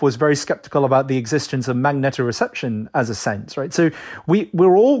himself was very skeptical about the existence of magnetoreception as a sense, right? So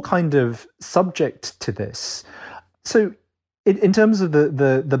we're all kind of subject to this. So in terms of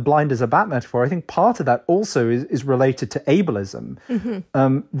the blind as a bat metaphor, I think part of that also is related to ableism.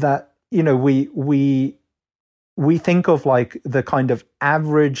 Mm-hmm. That we think of like the kind of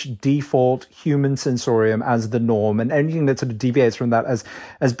average default human sensorium as the norm, and anything that sort of deviates from that as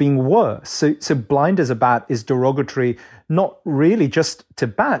being worse. So blind as a bat is derogatory, not really just to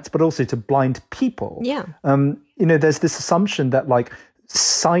bats, but also to blind people. Yeah. There's this assumption that like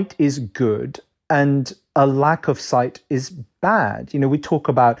sight is good and a lack of sight is bad. We talk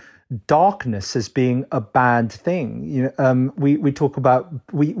about darkness as being a bad thing. We talk about,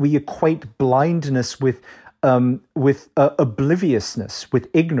 we equate blindness with obliviousness, with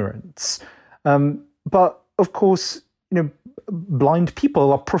ignorance. But of course, blind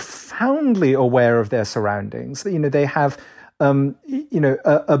people are profoundly aware of their surroundings. They have,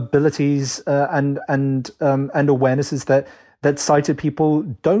 abilities and awarenesses that sighted people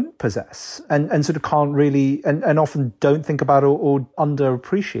don't possess, and sort of can't really, and often don't think about or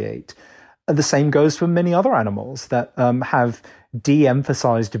underappreciate. And the same goes for many other animals that have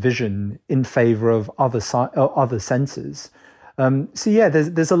de-emphasized vision in favor of other senses. So yeah,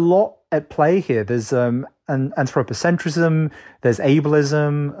 there's a lot at play here. There's anthropocentrism, there's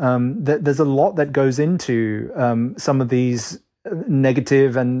ableism, there's a lot that goes into some of these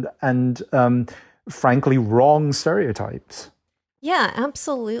negative and frankly wrong stereotypes. Yeah,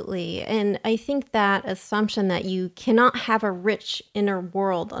 absolutely. And I think that assumption that you cannot have a rich inner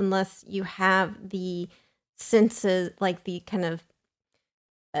world unless you have the senses, like the kind of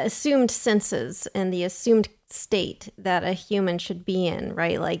assumed senses and the assumed state that a human should be in,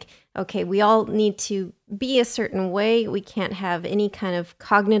 right? Like, okay, we all need to be a certain way. We can't have any kind of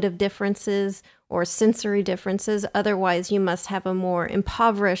cognitive differences or sensory differences. Otherwise, you must have a more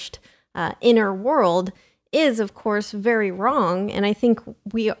impoverished inner world is, of course, very wrong. And I think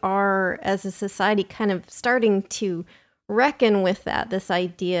we are, as a society, kind of starting to reckon with that, this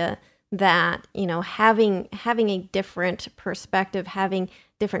idea that, you know, having a different perspective, having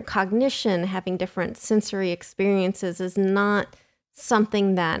different cognition, having different sensory experiences is not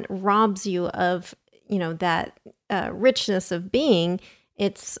something that robs you of, you know, that richness of being.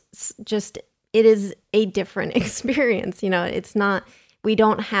 It's just, it is a different experience. You know, it's not, we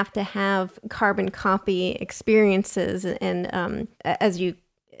don't have to have carbon copy experiences and as you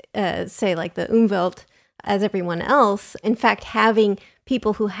say, like the Umwelt, as everyone else. In fact, having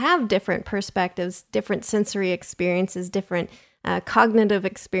people who have different perspectives, different sensory experiences, different cognitive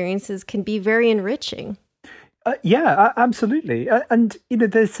experiences can be very enriching. Yeah, absolutely. And, you know,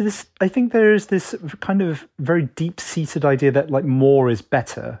 there's this, I think there's this kind of very deep-seated idea that like more is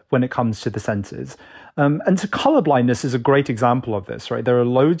better when it comes to the senses. And so colorblindness is a great example of this, right? There are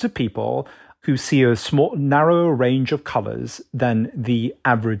loads of people who see a narrower range of colors than the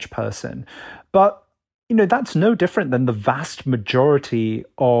average person. But you know, that's no different than the vast majority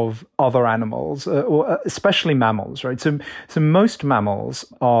of other animals, or especially mammals, right? So most mammals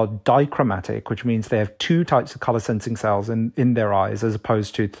are dichromatic, which means they have 2 types of color sensing cells in their eyes, as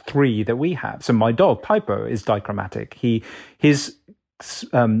opposed to 3 that we have. So my dog, Typo, is dichromatic. His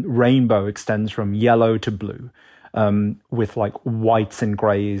rainbow extends from yellow to blue, with like whites and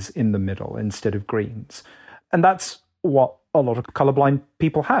grays in the middle instead of greens. And that's what a lot of colorblind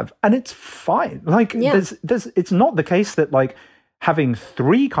people have, and it's fine. Like, there's it's not the case that like having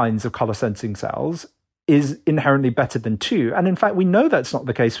 3 kinds of color sensing cells is inherently better than 2. And in fact, we know that's not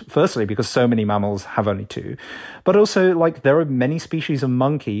the case, firstly, because so many mammals have only 2, but also like there are many species of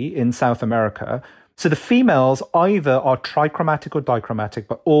monkey in South America. So the females either are trichromatic or dichromatic,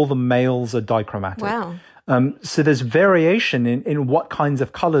 but all the males are dichromatic. Wow. So there's variation in what kinds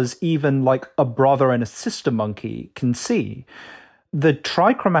of colors even like a brother and a sister monkey can see. The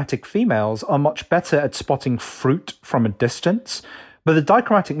trichromatic females are much better at spotting fruit from a distance, but the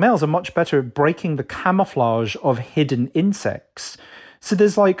dichromatic males are much better at breaking the camouflage of hidden insects. So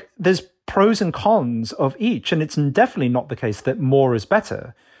there's pros and cons of each, and it's definitely not the case that more is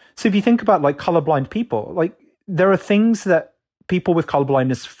better. So if you think about like colorblind people, like there are things that people with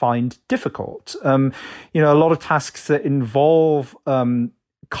colorblindness find difficult. You know, a lot of tasks that involve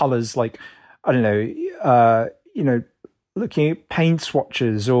colors, like, I don't know, you know, looking at paint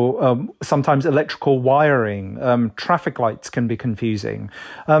swatches or sometimes electrical wiring, traffic lights can be confusing.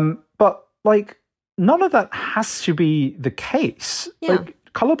 But like, none of that has to be the case. Yeah. Like,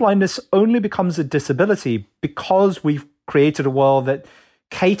 colorblindness only becomes a disability because we've created a world that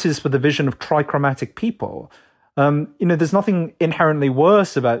caters for the vision of trichromatic people. You know, there's nothing inherently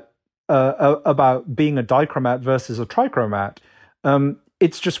worse about being a dichromat versus a trichromat.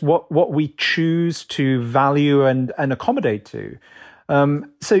 It's just what we choose to value and accommodate to.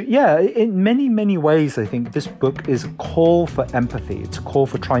 So yeah, in many, many ways, I think this book is a call for empathy. It's a call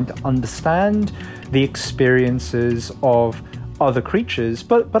for trying to understand the experiences of other creatures,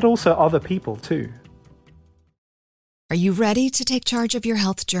 but also other people too. Are you ready to take charge of your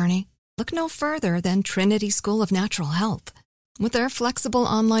health journey? Look no further than Trinity School of Natural Health. With their flexible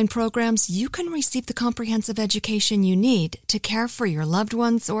online programs, you can receive the comprehensive education you need to care for your loved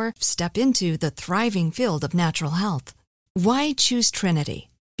ones or step into the thriving field of natural health. Why choose Trinity?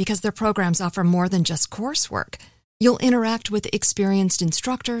 Because their programs offer more than just coursework. You'll interact with experienced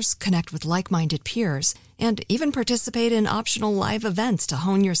instructors, connect with like-minded peers, and even participate in optional live events to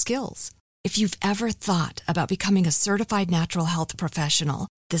hone your skills. If you've ever thought about becoming a certified natural health professional,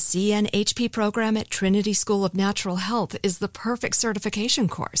 the CNHP program at Trinity School of Natural Health is the perfect certification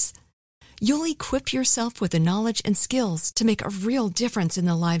course. You'll equip yourself with the knowledge and skills to make a real difference in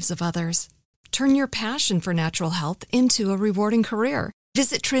the lives of others. Turn your passion for natural health into a rewarding career.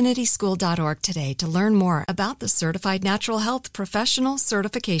 Visit trinityschool.org today to learn more about the Certified Natural Health Professional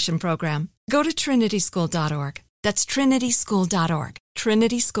Certification Program. Go to trinityschool.org. That's trinityschool.org.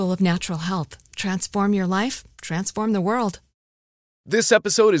 Trinity School of Natural Health. Transform your life, transform the world. This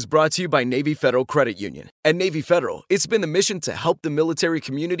episode is brought to you by Navy Federal Credit Union. At Navy Federal, it's been the mission to help the military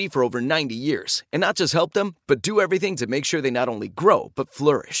community for over 90 years. And not just help them, but do everything to make sure they not only grow, but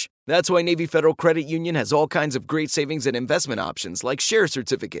flourish. That's why Navy Federal Credit Union has all kinds of great savings and investment options like share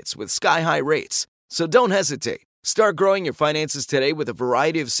certificates with sky-high rates. So don't hesitate. Start growing your finances today with a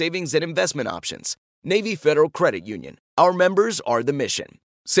variety of savings and investment options. Navy Federal Credit Union. Our members are the mission.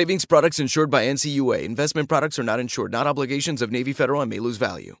 Savings products insured by NCUA. Investment products are not insured, not obligations of Navy Federal and may lose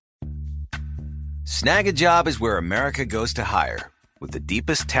value. Snag a Job is where America goes to hire, with the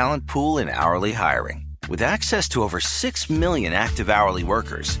deepest talent pool in hourly hiring. With access to over 6 million active hourly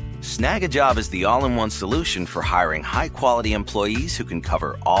workers, Snag a Job is the all-in-one solution for hiring high-quality employees who can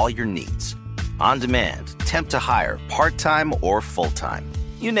cover all your needs. On demand, temp to hire, part-time or full-time.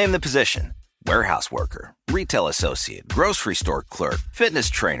 You name the position. Warehouse worker, retail associate, grocery store clerk, fitness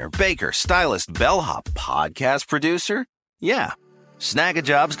trainer, baker, stylist, bellhop, podcast producer. Yeah, Snag a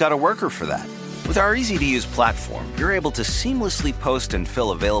Job's got a worker for that. With our easy-to-use platform, you're able to seamlessly post and fill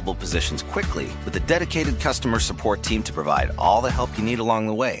available positions quickly with a dedicated customer support team to provide all the help you need along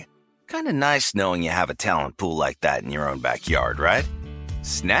the way. Kind of nice knowing you have a talent pool like that in your own backyard, right?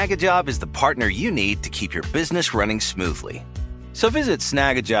 Snag a Job is the partner you need to keep your business running smoothly. So visit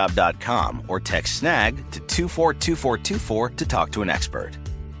snagajob.com or text SNAG to 242424 to talk to an expert.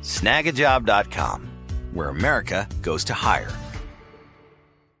 Snagajob.com, where America goes to hire.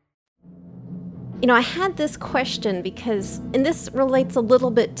 You know, I had this question because, and this relates a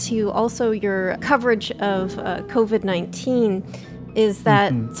little bit to also your coverage of COVID-19, is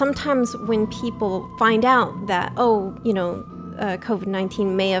that sometimes when people find out that,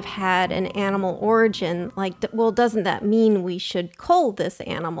 COVID-19 may have had an animal origin, like, well, doesn't that mean we should cull this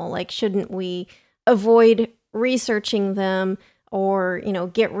animal? Like, shouldn't we avoid researching them or,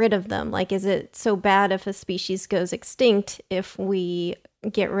 get rid of them? Like, is it so bad if a species goes extinct if we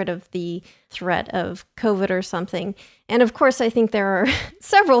get rid of the threat of COVID or something? And of course, I think there are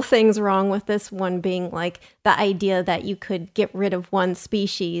several things wrong with this, one being like the idea that you could get rid of one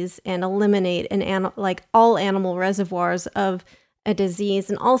species and eliminate all animal reservoirs of a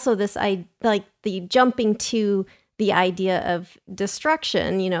disease. And also this, the jumping to the idea of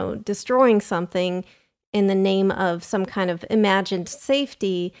destruction, destroying something in the name of some kind of imagined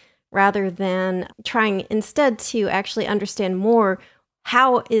safety, rather than trying instead to actually understand more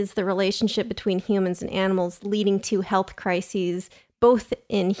how is the relationship between humans and animals leading to health crises, both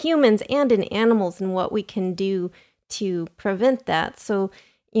in humans and in animals, and what we can do to prevent that. So,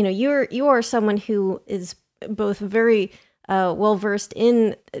 you are someone who is both very well-versed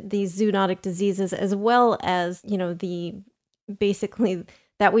in these zoonotic diseases, as well as, basically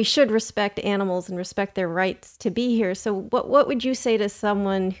that we should respect animals and respect their rights to be here. So what would you say to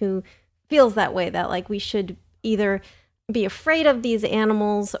someone who feels that way, that like we should either be afraid of these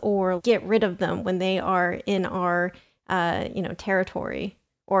animals or get rid of them when they are in our, territory,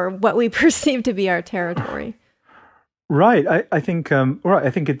 or what we perceive to be our territory? Right. I think I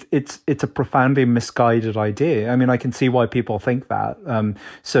think it's a profoundly misguided idea. I mean, I can see why people think that.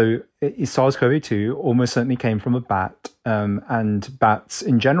 SARS-CoV-2 almost certainly came from a bat, and bats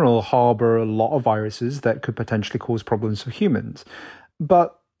in general harbor a lot of viruses that could potentially cause problems for humans.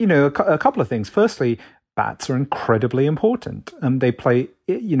 But, a couple of things. Firstly, bats are incredibly important. They play,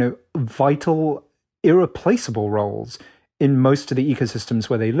 vital, irreplaceable roles in most of the ecosystems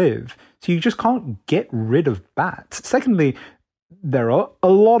where they live. So you just can't get rid of bats. Secondly, there are a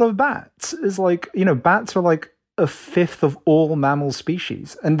lot of bats. It's like, bats are like a fifth of all mammal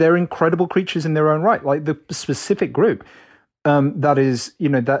species, and they're incredible creatures in their own right. Like the specific group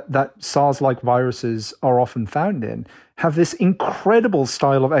that SARS-like viruses are often found in have this incredible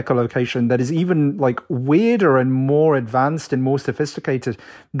style of echolocation that is even like weirder and more advanced and more sophisticated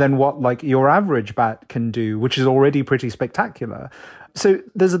than what like your average bat can do, which is already pretty spectacular. So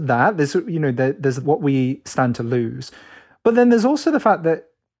there's that, there's what we stand to lose. But then there's also the fact that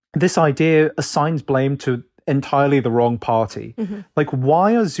this idea assigns blame to entirely the wrong party. Mm-hmm. Like,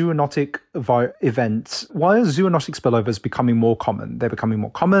 why are zoonotic spillovers becoming more common? They're becoming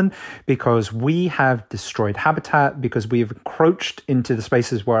more common because we have destroyed habitat, because we have encroached into the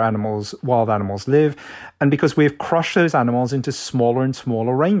spaces where wild animals live, and because we have crushed those animals into smaller and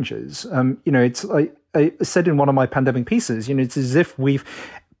smaller ranges. It's like I said in one of my pandemic pieces, it's as if we've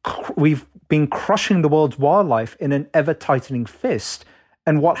been crushing the world's wildlife in an ever-tightening fist.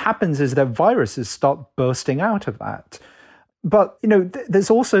 And what happens is that viruses start bursting out of that. But,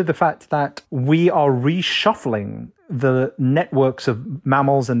 there's also the fact that we are reshuffling the networks of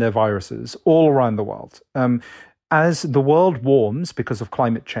mammals and their viruses all around the world. As the world warms because of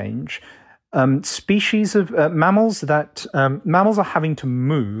climate change, species of mammals are having to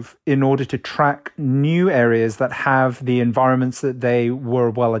move in order to track new areas that have the environments that they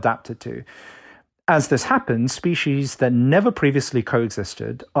were well adapted to. As this happens, species that never previously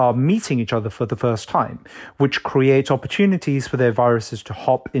coexisted are meeting each other for the first time, which creates opportunities for their viruses to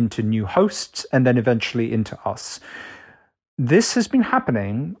hop into new hosts and then eventually into us. This has been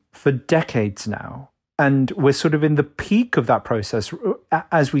happening for decades now, and we're sort of in the peak of that process.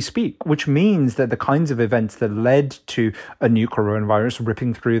 as we speak, which means that the kinds of events that led to a new coronavirus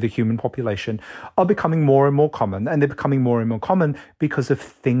ripping through the human population are becoming more and more common. And they're becoming more and more common because of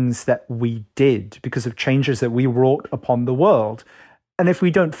things that we did, because of changes that we wrought upon the world. And if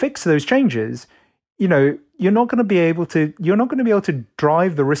we don't fix those changes, you're not going to be able to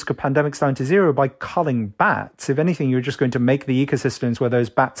drive the risk of pandemics down to zero by culling bats. If anything, you're just going to make the ecosystems where those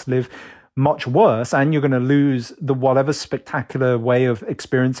bats live much worse, and you're going to lose the whatever spectacular way of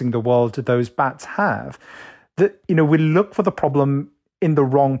experiencing the world those bats have. That we look for the problem in the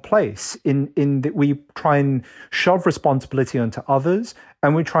wrong place. In that we try and shove responsibility onto others,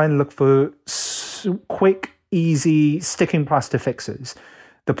 and we try and look for quick, easy, sticking plaster fixes.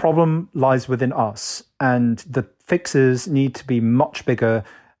 The problem lies within us, and the fixes need to be much bigger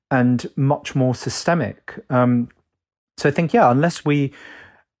and much more systemic. So I think, unless we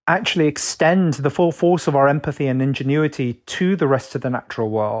actually extend the full force of our empathy and ingenuity to the rest of the natural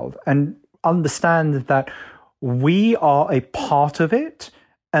world and understand that we are a part of it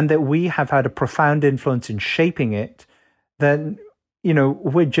and that we have had a profound influence in shaping it, then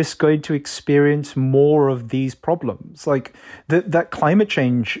we're just going to experience more of these problems. Like that climate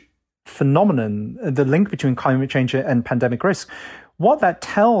change phenomenon, the link between climate change and pandemic risk, what that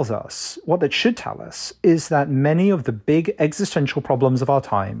should tell us, is that many of the big existential problems of our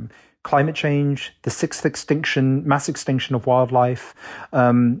time, climate change, the sixth extinction, mass extinction of wildlife,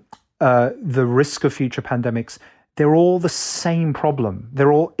 the risk of future pandemics, they're all the same problem.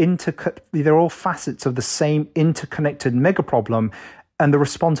 They're all facets of the same interconnected mega problem, and the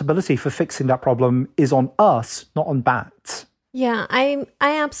responsibility for fixing that problem is on us, not on bats. Yeah, I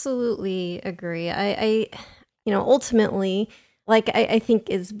absolutely agree. I ultimately, I think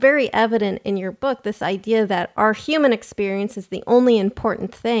is very evident in your book, this idea that our human experience is the only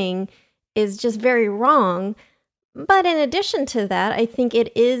important thing is just very wrong. But in addition to that, I think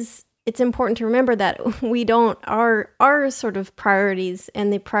it's important to remember that our sort of priorities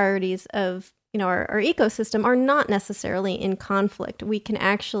and the priorities of our ecosystem are not necessarily in conflict. We can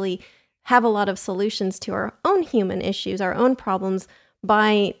actually have a lot of solutions to our own human issues, our own problems,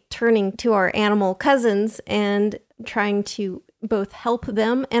 by turning to our animal cousins and trying to both help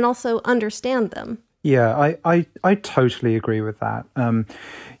them and also understand them. Yeah, I totally agree with that. And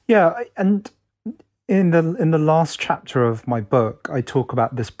in the last chapter of my book, I talk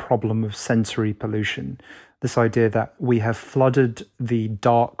about this problem of sensory pollution, this idea that we have flooded the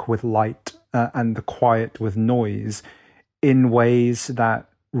dark with light and the quiet with noise in ways that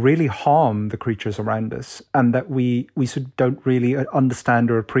really harm the creatures around us, and that we sort of don't really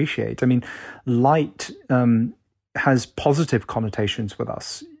understand or appreciate. I mean, light has positive connotations with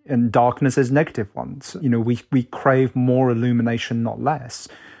us, and darkness has negative ones. We crave more illumination, not less.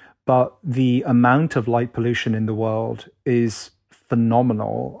 But the amount of light pollution in the world is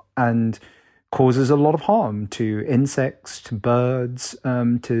phenomenal and causes a lot of harm to insects, to birds,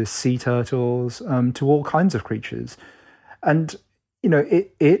 to sea turtles, to all kinds of creatures. And,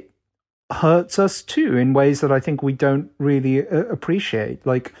 it hurts us too in ways that I think we don't really appreciate.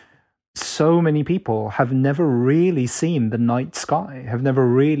 Like, so many people have never really seen the night sky, have never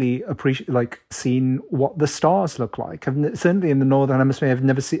really seen what the stars look like. Certainly in the Northern Hemisphere, I've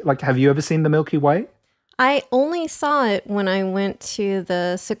never seen, have you ever seen the Milky Way? I only saw it when I went to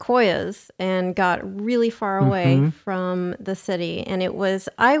the Sequoias and got really far away from the city. And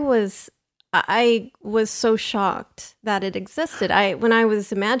I was so shocked that it existed. When I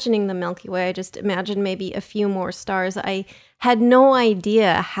was imagining the Milky Way, I just imagined maybe a few more stars. I had no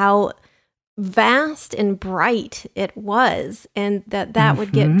idea how vast and bright it was, and that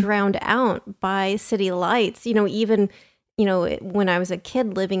would get drowned out by city lights. Even when I was a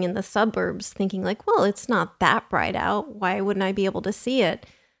kid living in the suburbs, thinking well, it's not that bright out. Why wouldn't I be able to see it?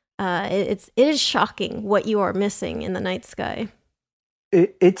 It is shocking what you are missing in the night sky.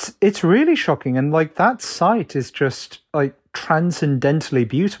 It's really shocking, and that sight is just transcendently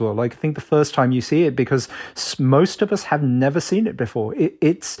beautiful. I think the first time you see it, because most of us have never seen it before,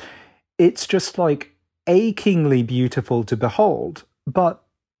 it's just achingly beautiful to behold.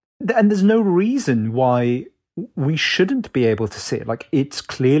 And there's no reason why we shouldn't be able to see it. It's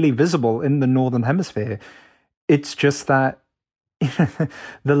clearly visible in the Northern Hemisphere. It's just that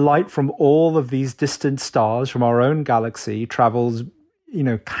the light from all of these distant stars from our own galaxy travels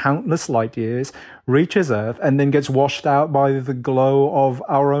countless light years, reaches Earth, and then gets washed out by the glow of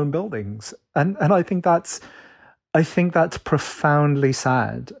our own buildings. And I think that's profoundly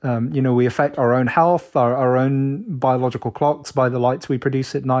sad. We affect our own health, our own biological clocks by the lights we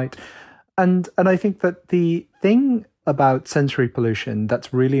produce at night. And I think that the thing about sensory pollution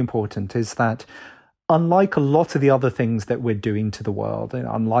that's really important is that, unlike a lot of the other things that we're doing to the world,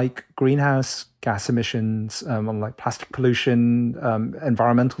 unlike greenhouse gas emissions, unlike plastic pollution,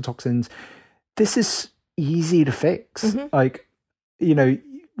 environmental toxins, this is easy to fix. Like,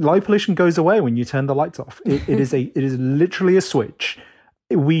 light pollution goes away when you turn the lights off. It is literally a switch.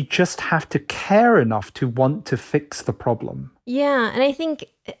 We just have to care enough to want to fix the problem. Yeah, and I think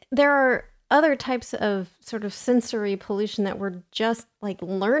there are other types of sort of sensory pollution that we're just like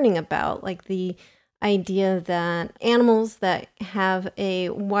learning about, like the idea that animals that have a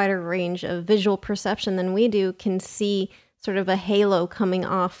wider range of visual perception than we do can see sort of a halo coming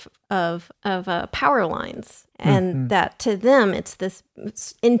off of power lines, and that to them it's this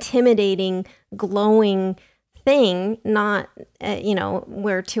intimidating, glowing thing, not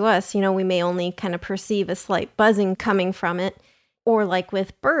where to us, we may only kind of perceive a slight buzzing coming from it. Or like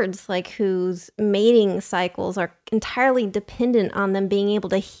with birds, like whose mating cycles are entirely dependent on them being able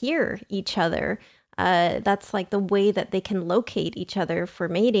to hear each other. That's like the way that they can locate each other for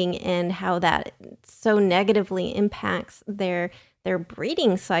mating, and how that so negatively impacts their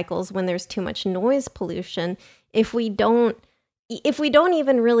breeding cycles when there's too much noise pollution. If we don't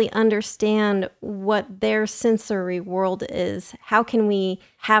even really understand what their sensory world is, how can we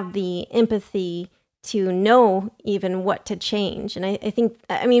have the empathy to know even what to change? And I think,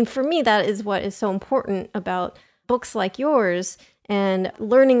 for me, that is what is so important about books like yours and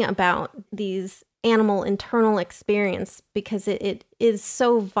learning about these animal internal experience, because it is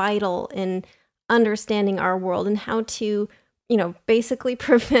so vital in understanding our world and how to, basically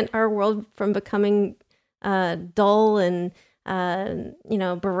prevent our world from becoming dull and,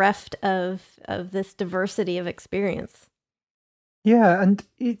 bereft of this diversity of experience. Yeah, and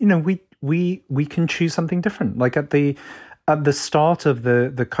we can choose something different. Like at the start of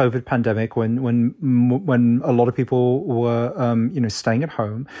the COVID pandemic, when a lot of people were staying at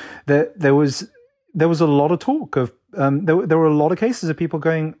home, there was a lot of talk of there were a lot of cases of people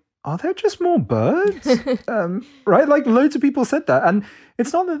going, are there just more birds? Right? Like loads of people said that. And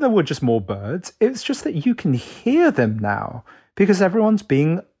it's not that there were just more birds. It's just that you can hear them now because everyone's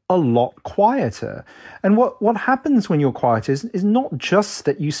being a lot quieter. And what happens when you're quiet is not just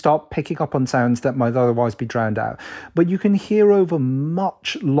that you start picking up on sounds that might otherwise be drowned out, but you can hear over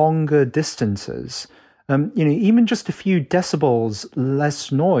much longer distances. Even just a few decibels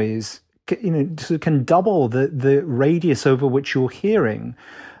less noise, can double the radius over which you're hearing.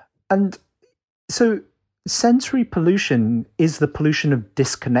 And so sensory pollution is the pollution of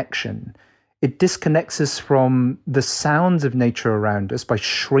disconnection. It disconnects us from the sounds of nature around us by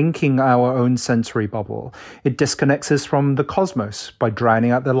shrinking our own sensory bubble. It disconnects us from the cosmos by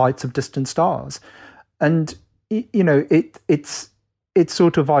drowning out the lights of distant stars. And, it's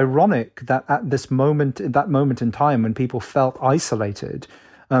sort of ironic that at that moment in time when people felt isolated,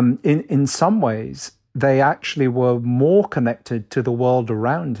 in some ways, they actually were more connected to the world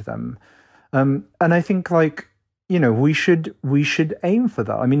around them. And I think we should aim for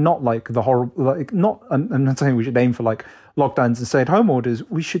that. I mean, not like the horrible, I'm not saying we should aim for like lockdowns and stay-at-home orders.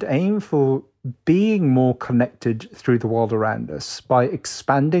 We should aim for being more connected through the world around us by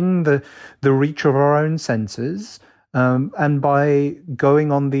expanding the reach of our own senses, and by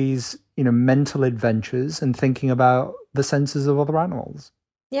going on these, mental adventures and thinking about the senses of other animals.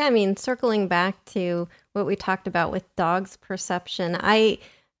 Yeah, circling back to what we talked about with dogs' perception, I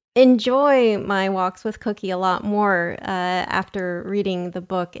enjoy my walks with Cookie a lot more after reading the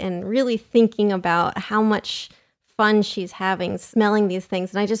book and really thinking about how much fun she's having smelling these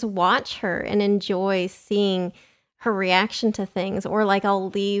things. And I just watch her and enjoy seeing her reaction to things. Or like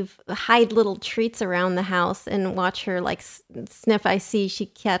I'll hide little treats around the house and watch her like sniff. I see she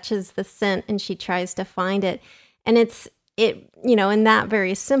catches the scent and she tries to find it. And in that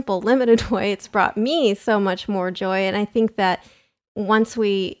very simple, limited way, it's brought me so much more joy. And I think that if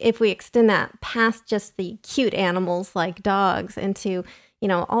we extend that past just the cute animals like dogs into,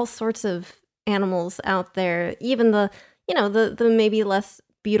 all sorts of animals out there, even the maybe less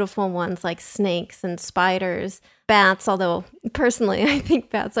beautiful ones like snakes and spiders, bats, although personally I think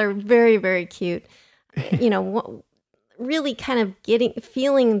bats are very, very cute, really kind of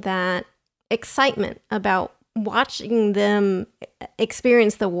feeling that excitement about watching them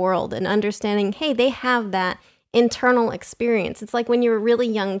experience the world and understanding, hey, they have that internal experience. It's like when you're a really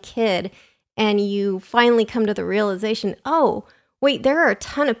young kid and you finally come to the realization, oh, wait, there are a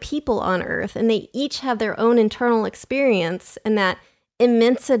ton of people on Earth and they each have their own internal experience, and that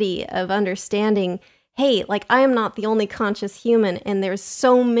immensity of understanding, hey, like I am not the only conscious human and there's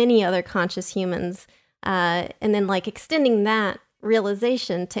so many other conscious humans. And then like extending that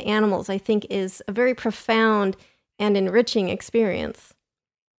realization to animals, I think is a very profound and enriching experience.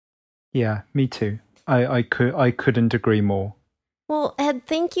 Yeah, me too. I couldn't agree more. Well, Ed,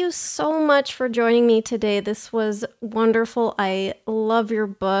 thank you so much for joining me today. This was wonderful. I love your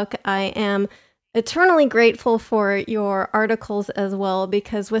book. I am eternally grateful for your articles as well,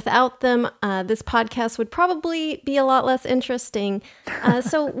 because without them, this podcast would probably be a lot less interesting.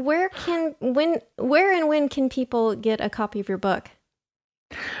 So where and when can people get a copy of your book?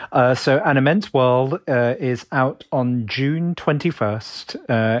 So An Immense World is out on June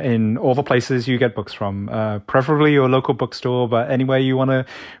 21st in all the places you get books from, preferably your local bookstore, but anywhere you want to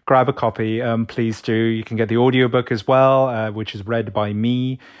grab a copy, please do. You can get the audiobook as well, which is read by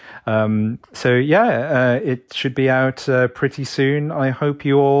me. It should be out pretty soon. I hope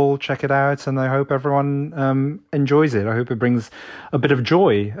you all check it out, and I hope everyone enjoys it. I hope it brings a bit of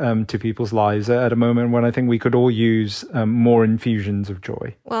joy to people's lives at a moment when I think we could all use more infusions of joy.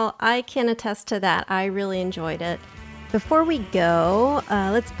 Well, I can attest to that. I really enjoyed it. Before we go,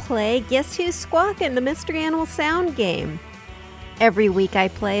 let's play Guess Who's Squawking, the Mystery Animal Sound game. Every week I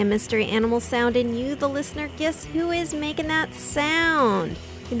play a mystery animal sound, and you, the listener, guess who is making that sound.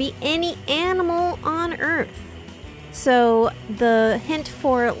 It can be any animal on Earth. So the hint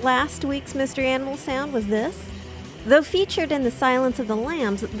for last week's mystery animal sound was this. Though featured in The Silence of the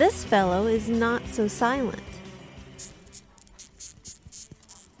Lambs, this fellow is not so silent.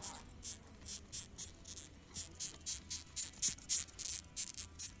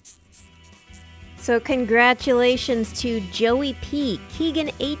 So congratulations to Joey P, Keegan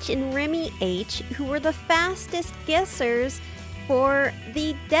H, and Remy H, who were the fastest guessers for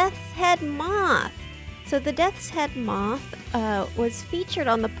the Death's Head Moth. So the Death's Head Moth was featured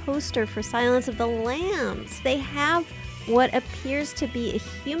on the poster for Silence of the Lambs. They have what appears to be a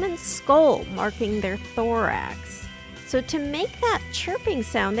human skull marking their thorax. So to make that chirping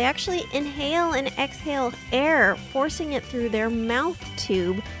sound, they actually inhale and exhale air, forcing it through their mouth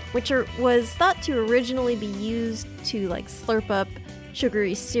tube, which was thought to originally be used to slurp up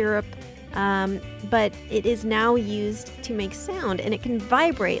sugary syrup, but it is now used to make sound, and it can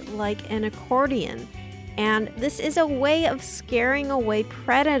vibrate like an accordion. And this is a way of scaring away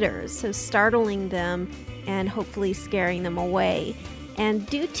predators, so startling them and hopefully scaring them away. And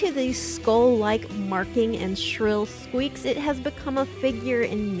due to the skull-like marking and shrill squeaks, it has become a figure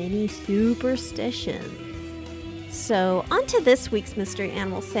in many superstitions. So, on to this week's Mystery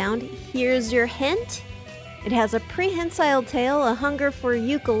Animal Sound. Here's your hint. It has a prehensile tail, a hunger for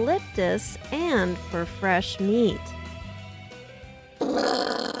eucalyptus, and for fresh meat.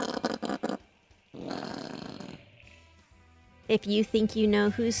 If you think you know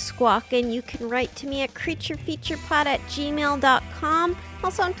who's squawking, you can write to me at creaturefeaturepod@gmail.com.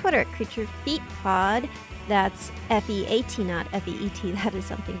 Also on Twitter at creaturefeetpod. That's F-E-A-T, not F-E-E-T. That is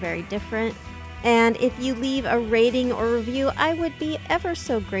something very different. And if you leave a rating or review, I would be ever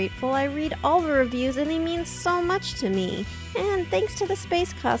so grateful. I read all the reviews, and they mean so much to me. And thanks to the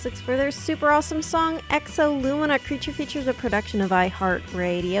Space Classics for their super awesome song, Exolumina. Creature Features, a production of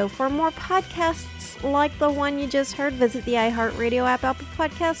iHeartRadio. For more podcasts like the one you just heard, visit the iHeartRadio app, Apple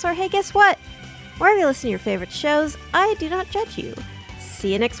Podcasts, or hey, guess what? Wherever you listen to your favorite shows, I do not judge you.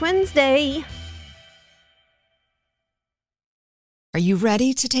 See you next Wednesday. Are you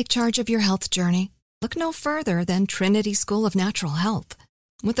ready to take charge of your health journey? Look no further than Trinity School of Natural Health.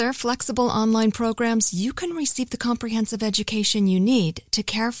 With their flexible online programs, you can receive the comprehensive education you need to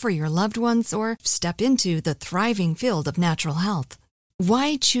care for your loved ones or step into the thriving field of natural health.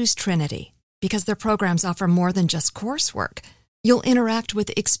 Why choose Trinity? Because their programs offer more than just coursework. You'll interact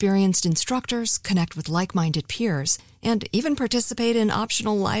with experienced instructors, connect with like-minded peers, and even participate in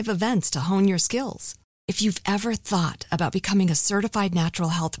optional live events to hone your skills. If you've ever thought about becoming a certified natural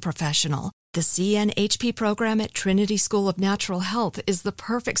health professional, the CNHP program at Trinity School of Natural Health is the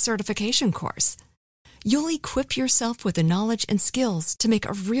perfect certification course. You'll equip yourself with the knowledge and skills to make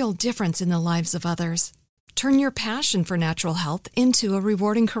a real difference in the lives of others. Turn your passion for natural health into a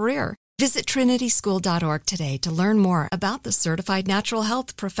rewarding career. Visit trinityschool.org today to learn more about the Certified Natural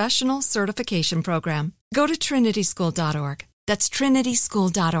Health Professional Certification Program. Go to trinityschool.org. That's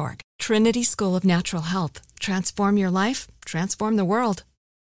trinityschool.org. Trinity School of Natural Health. Transform your life, transform the world.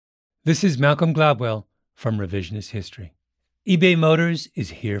 This is Malcolm Gladwell from Revisionist History. eBay Motors is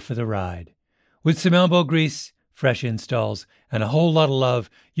here for the ride. With some elbow grease, fresh installs, and a whole lot of love,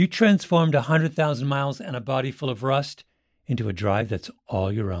 you transformed 100,000 miles and a body full of rust into a drive that's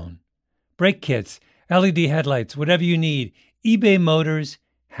all your own. Brake kits, LED headlights, whatever you need, eBay Motors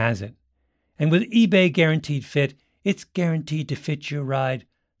has it. And with eBay Guaranteed Fit, it's guaranteed to fit your ride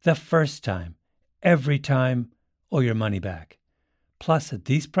the first time, every time, or your money back. Plus, at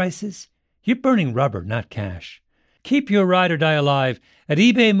these prices, you're burning rubber, not cash. Keep your ride or die alive at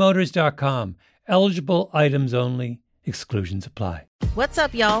ebaymotors.com. Eligible items only. Exclusions apply. What's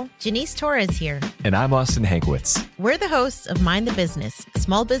up, y'all? Janice Torres here. And I'm Austin Hankwitz. We're the hosts of Mind the Business,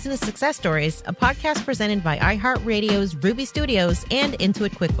 Small Business Success Stories, a podcast presented by iHeartRadio's Ruby Studios and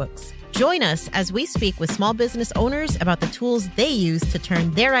Intuit QuickBooks. Join us as we speak with small business owners about the tools they use to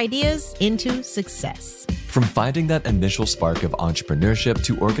turn their ideas into success. From finding that initial spark of entrepreneurship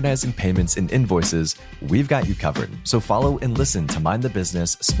to organizing payments and invoices, we've got you covered. So follow and listen to Mind the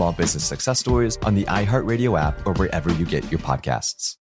Business, Small Business Success Stories on the iHeartRadio app or wherever you get your podcasts.